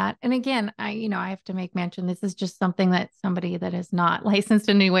pattern with that. And again, I have to make mention, this is just something that somebody that is not licensed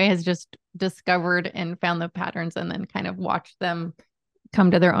in any way has just discovered and found the patterns and then kind of watched them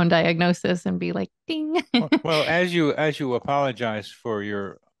come to their own diagnosis and be like, ding. Well, as you apologize for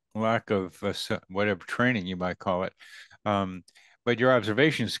your lack of whatever training you might call it, but your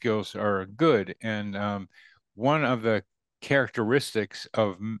observation skills are good. And one of the characteristics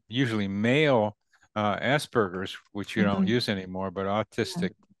of usually male Asperger's, which you don't use anymore, but autistic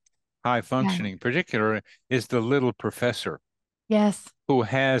high functioning in particular, is the little professor. Yes. Who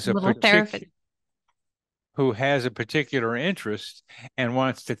has a little therapist. Who has a particular interest and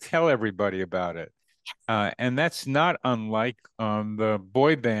wants to tell everybody about it. And that's not unlike the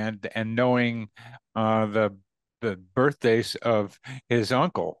boy band and knowing the birthdays of his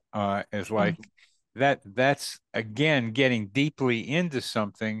uncle is like that's again getting deeply into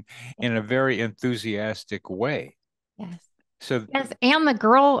something in a very enthusiastic way. Yes. So yes, and the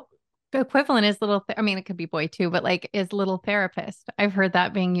girl equivalent is I mean, it could be boy too, but like is little therapist. I've heard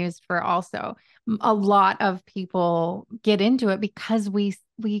that being used for also. A lot of people get into it because we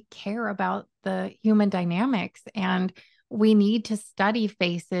care about the human dynamics and we need to study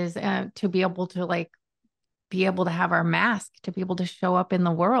faces to be able to like be able to have our mask, to be able to show up in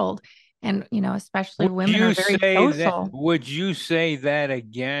the world. And, especially Would women are you very say that? social. Would you say that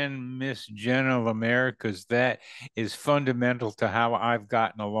again, Miss Jenna LaMere? Because that is fundamental to how I've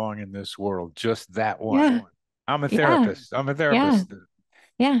gotten along in this world. Just that one. Yeah. I'm a Yeah. therapist. I'm a Yeah. therapist.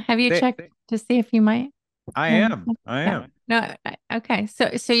 Yeah. Have you checked to see if you might? I Yeah. am. I Yeah. am. No. Okay.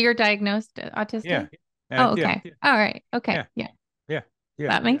 So you're diagnosed autistic? Yeah. Oh, Yeah. okay. All right. Okay. Yeah. Yeah. Yeah. Yeah.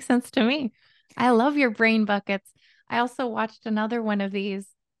 That makes sense to me. I love your brain buckets. I also watched another one of these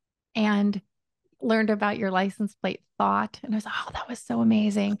and learned about your license plate thought. And I was, oh, that was so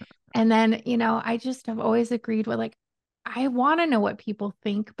amazing. And then, I just have always agreed with like, I want to know what people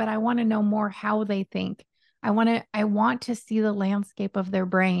think, but I want to know more how they think. I want to see the landscape of their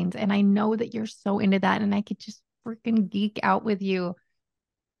brains. And I know that you're so into that. And I could just freaking geek out with you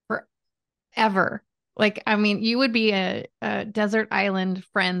forever. Like, I mean, you would be a desert island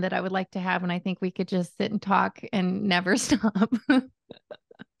friend that I would like to have. And I think we could just sit and talk and never stop.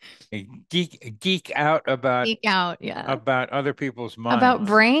 Geek out Geek out. Yeah. about other people's About minds,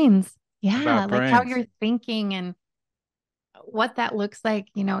 brains. Yeah. about Like how brains. you're thinking and what that looks like,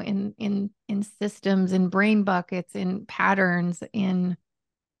 in systems, in brain buckets, in patterns, in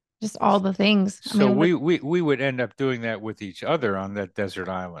just all the things. I So mean, we would end up doing that with each other on that desert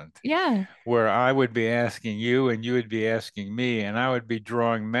island, yeah. where I would be asking you and you would be asking me, and I would be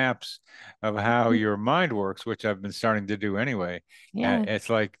drawing maps of how your mind works, which I've been starting to do anyway. Yeah. It's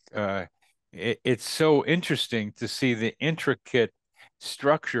like it's so interesting to see the intricate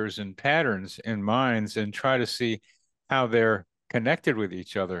structures and patterns in minds and try to see how they're connected with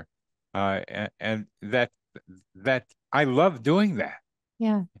each other. And that I love doing that.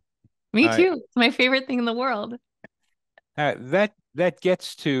 Yeah. Me Uh, too. It's my favorite thing in the world. that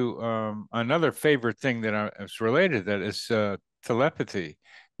gets to another favorite thing that is related, that is telepathy.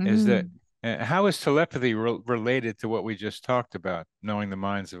 Is that Mm, how is telepathy related to what we just talked about, knowing the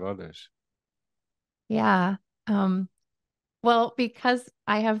minds of others? yeah. Um, well, because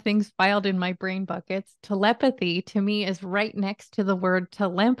I have things filed in my brain buckets, telepathy to me is right next to the word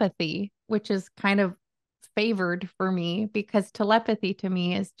telepathy, which is kind of favored for me because telepathy to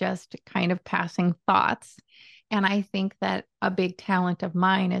me is just kind of passing thoughts. And I think that a big talent of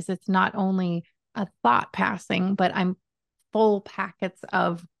mine is it's not only a thought passing, but I'm full packets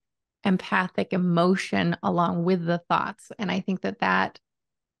of empathic emotion along with the thoughts. And I think that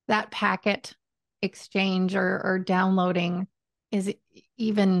packet exchange or downloading is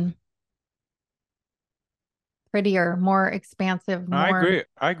even prettier, more expansive, I more, agree.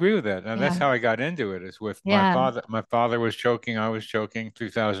 I agree with that. And that's yeah, how I got into it, is with my yeah, father. My father was choking. I was choking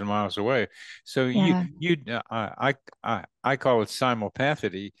 2,000 miles away. So yeah. I call it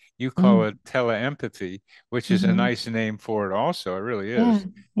simulpathity. You call Mm, it teleempathy, which is a mhm. nice name for it also. It really Yeah, is.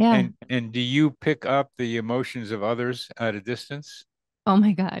 yeah. And do you pick up the emotions of others at a distance? Oh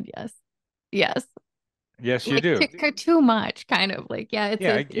my God, yes. Yes. Yes, you Like do. too much, kind of like, yeah,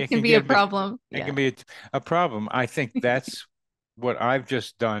 Yeah, it can be a problem. it Yeah. can be a problem. I think that's what I've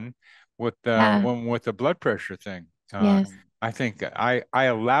just done with Yeah. with the blood pressure thing. Yes. I think I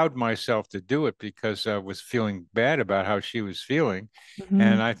allowed myself to do it because I was feeling bad about how she was feeling,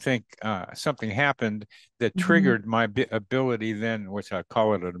 and Hmm. I think something happened that Hmm. triggered my ability then, which I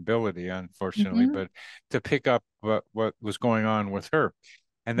call it an ability, unfortunately, Hmm. but to pick up what was going on with her,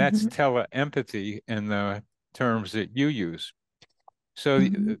 and that's Hmm. teleempathy in the terms that you use. So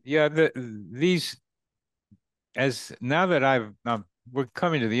Hmm. yeah, these, as now that we're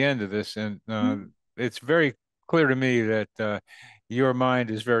coming to the end of this, and it's very clear to me that your mind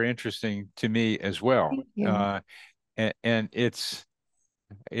is very interesting to me as well. Thank you. And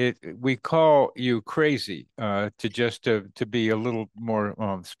we call you crazy, to just to be a little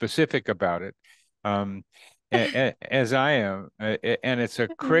more specific about it. Um, as I am, and it's a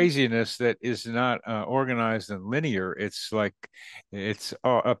craziness that is not organized and linear. It's like it's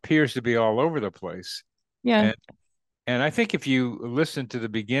appears to be all over the place. Yeah. And and I think if you listen to the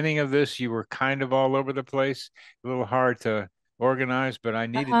beginning of this, you were kind of all over the place, a little hard to organize, but I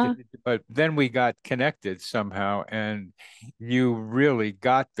needed to, Uh-huh. but then we got connected somehow, and you really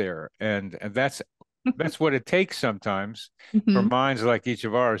got there. And that's what it takes sometimes for Hmm. minds like each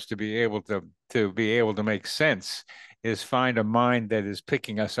of ours to be able to make sense, is find a mind that is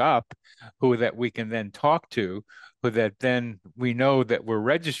picking us up, who that we can then talk to, who that then we know that we're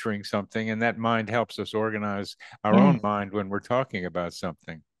registering something, and that mind helps us organize our own Yes. mind when we're talking about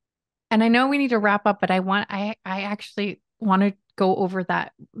something. And I know we need to wrap up, but I actually want to go over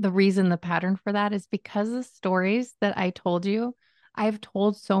that. The reason, the pattern for that is because the stories that I told you, I've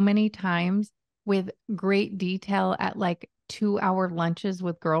told so many times with great detail at like 2-hour lunches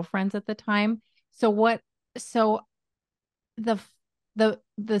with girlfriends at the time. So what So the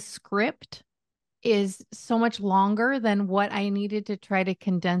the script is so much longer than what I needed to try to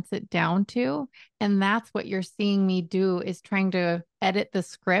condense it down to. And that's what you're seeing me do, is trying to edit the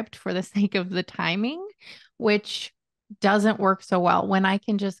script for the sake of the timing, which doesn't work so well when I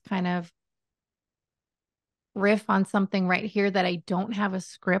can just kind of riff on something right here that I don't have a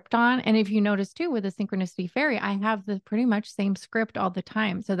script on. And if you notice too, with the synchronicity fairy, I have the pretty much same script all the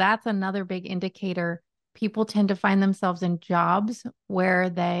time. So that's another big indicator. People tend to find themselves in jobs where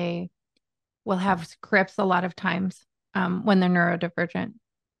they will have scripts a lot of times when they're neurodivergent.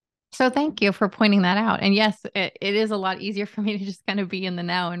 So thank you for pointing that out. And yes, it is a lot easier for me to just kind of be in the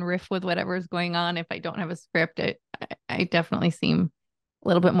now and riff with whatever is going on. If I don't have a script, I definitely seem a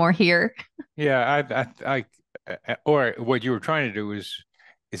little bit more here. Yeah, or what you were trying to do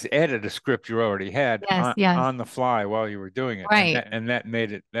is edit a script you already had Yes, yes, on the fly while you were doing it, right. and that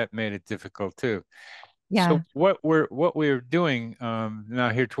made it difficult too. Yeah. So what we're doing now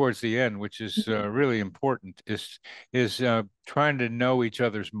here towards the end, which is really important, is trying to know each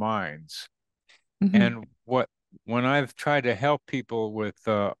other's minds. Mm-hmm. And when I've tried to help people with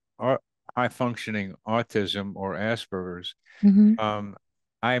high functioning autism or Asperger's, Mm-hmm. um,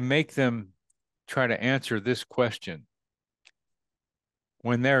 I make them try to answer this question.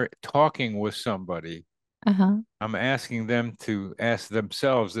 When they're talking with somebody, Uh-huh. I'm asking them to ask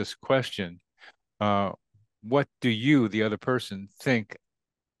themselves this question. Uh, what do you, the other person, think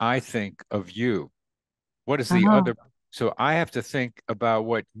I think of you? What is the Uh-huh. other? So I have to think about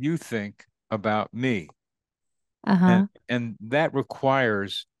what you think about me. Uh-huh. And that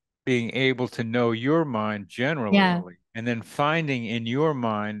requires being able to know your mind generally, Yeah. and then finding in your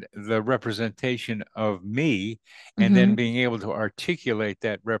mind the representation of me, and then Mm-hmm. being able to articulate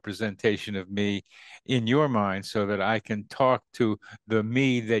that representation of me in your mind so that I can talk to the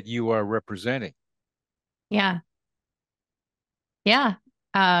me that you are representing. Yeah. Yeah.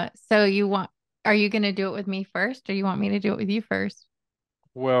 So are you going to do it with me first, or you want me to do it with you first?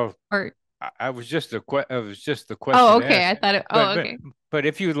 Well, Or, I was just the oh, question okay. asked. I thought But oh, but okay. but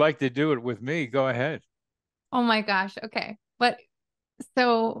if you'd like to do it with me, go ahead. Oh my gosh. Okay. But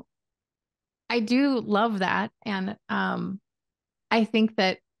so I do love that. And I think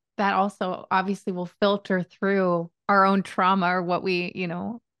that that also obviously will filter through our own trauma, or what we,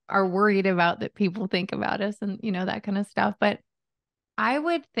 are worried about that people think about us, and, that kind of stuff. But I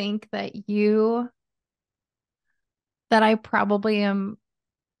would think that I probably am,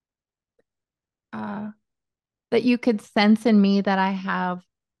 uh, that you could sense in me that I have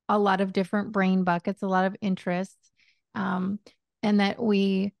a lot of different brain buckets, a lot of interests, um, and that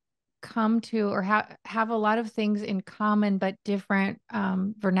we come to, or have a lot of things in common, but different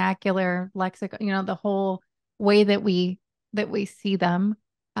vernacular, lexic, the whole way that we see them.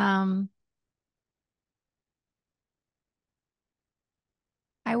 Um,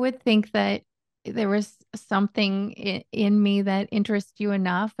 I would think that there was something in me that interests you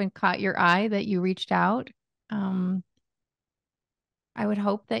enough and caught your eye that you reached out. Um, I would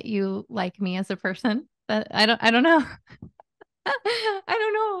hope that you like me as a person. But I don't know. I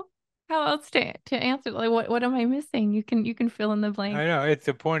don't know how else to answer. Like, what am I missing? You can fill in the I blank. know it's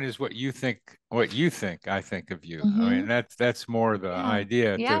the point is what you think I think of you. I mean Mm-hmm. that's more the Yeah.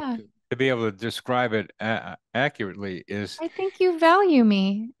 idea Yeah. to be able to describe it accurately is I think you value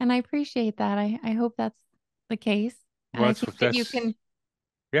me, and I appreciate that. I hope that's the case. And well I think that you that's can,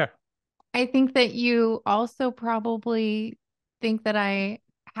 yeah. I think that you also probably think that I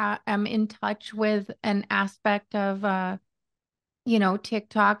am in touch with an aspect of,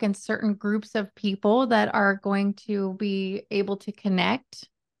 TikTok and certain groups of people that are going to be able to connect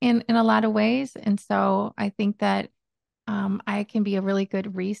in a lot of ways. And so I think that I can be a really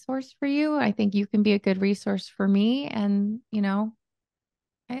good resource for you. I think you can be a good resource for me. And,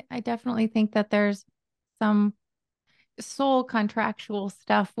 I definitely think that there's some soul contractual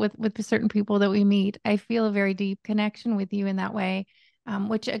stuff with certain people that we meet. I feel a very deep connection with you in that way.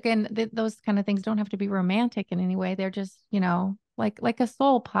 Which again, those kind of things don't have to be romantic in any way. They're just, like a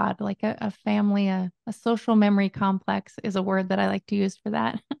soul pod, like a family, a social memory complex is a word that I like to use for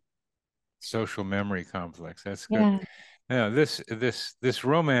that. Social memory complex. That's good. Yeah. Yeah, this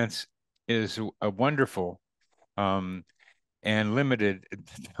romance is a wonderful um and limited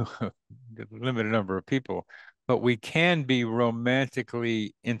limited number of people, but we can be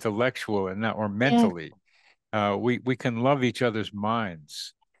romantically intellectual and not or Yes. mentally. We can love each other's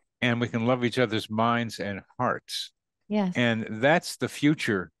minds, and we can love each other's minds and hearts, Yes. and that's the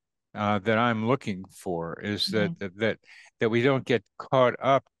future that I'm looking for. Is Yes. that we don't get caught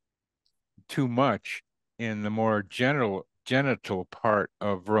up too much in the more genital part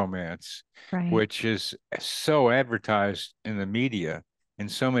of romance, Right. which is so advertised in the media in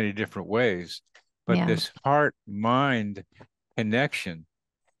so many different ways. But Yeah. this heart-mind connection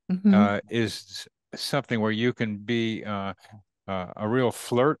is something where you can be a real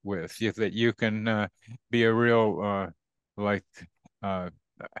flirt with, that you can be a real like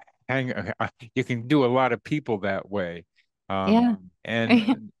hang. You can do a lot of people that way, Yeah.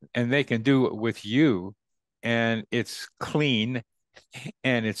 and they can do it with you, and it's clean,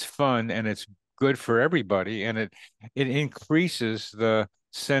 and it's fun, and it's good for everybody, and it increases the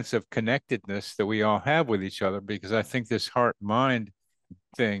sense of connectedness that we all have with each other, because I think this heart mind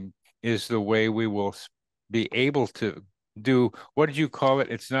thing is the way we will be able to do, what did you call it?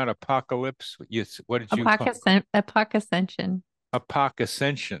 It's not apocalypse. What did you call it? Epoch ascension. Epoch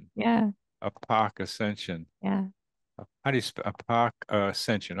ascension. Yeah. Epoch ascension. Yeah. How do you spell epoch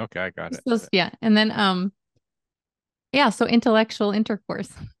ascension? Okay, I got it. So, yeah. And then yeah, so intellectual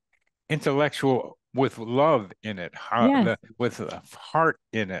intercourse. Intellectual with love in it, Yes. with a heart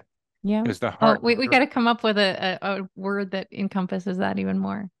in it. Yeah. Because the Oh, heart. we got to come up with a word that encompasses that even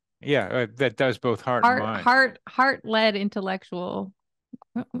more. Yeah, that does both heart and mind. Heart-led intellectual.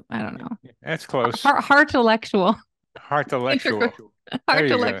 I don't know. That's close. Heartellectual. Heartellectual. There you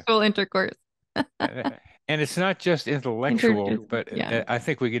go. Heartellectual intercourse. And it's not just intellectual, but yeah. I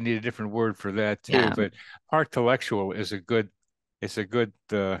think we can need a different word for that too. Yeah. But heartellectual is a good is a good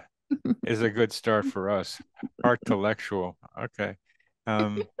start for us. Heartellectual. Okay.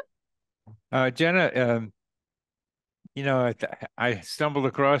 Jenna, you know, I stumbled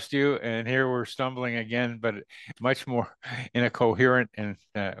across you, and here we're stumbling again, but much more in a coherent and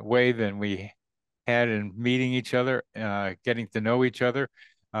way than we had in meeting each other. Getting to know each other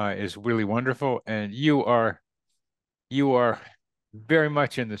is really wonderful, and you are very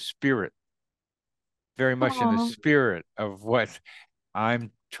much in the spirit, of what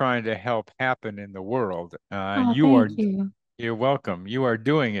I'm trying to help happen in the world. Thank you. You're welcome. You are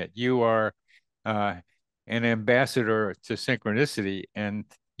doing it. You are an ambassador to synchronicity, and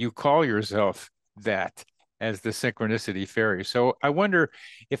you call yourself that as the synchronicity fairy. So I wonder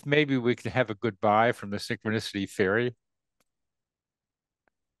if maybe we could have a goodbye from the synchronicity fairy.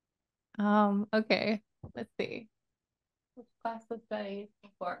 Okay. Let's see. Which classes did I use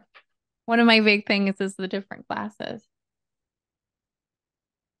before? One of my big things is the different classes.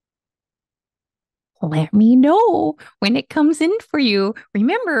 Let me know when it comes in for you.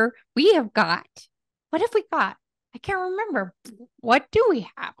 Remember, we have got, what have we got? I can't remember. What do we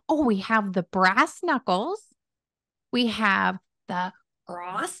have? Oh, we have the brass knuckles. We have the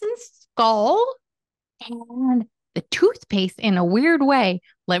cross and skull and the toothpaste in a weird way.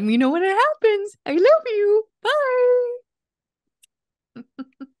 Let me know when it happens. I love you. Bye.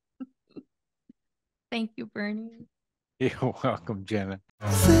 Thank you, Bernie. You're welcome, Jenna.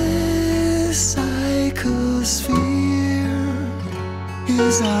 This psychosphere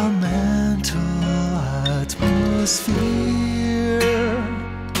is our mental atmosphere,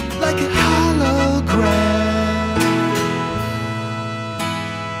 like a hologram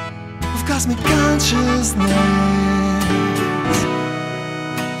of cosmic consciousness.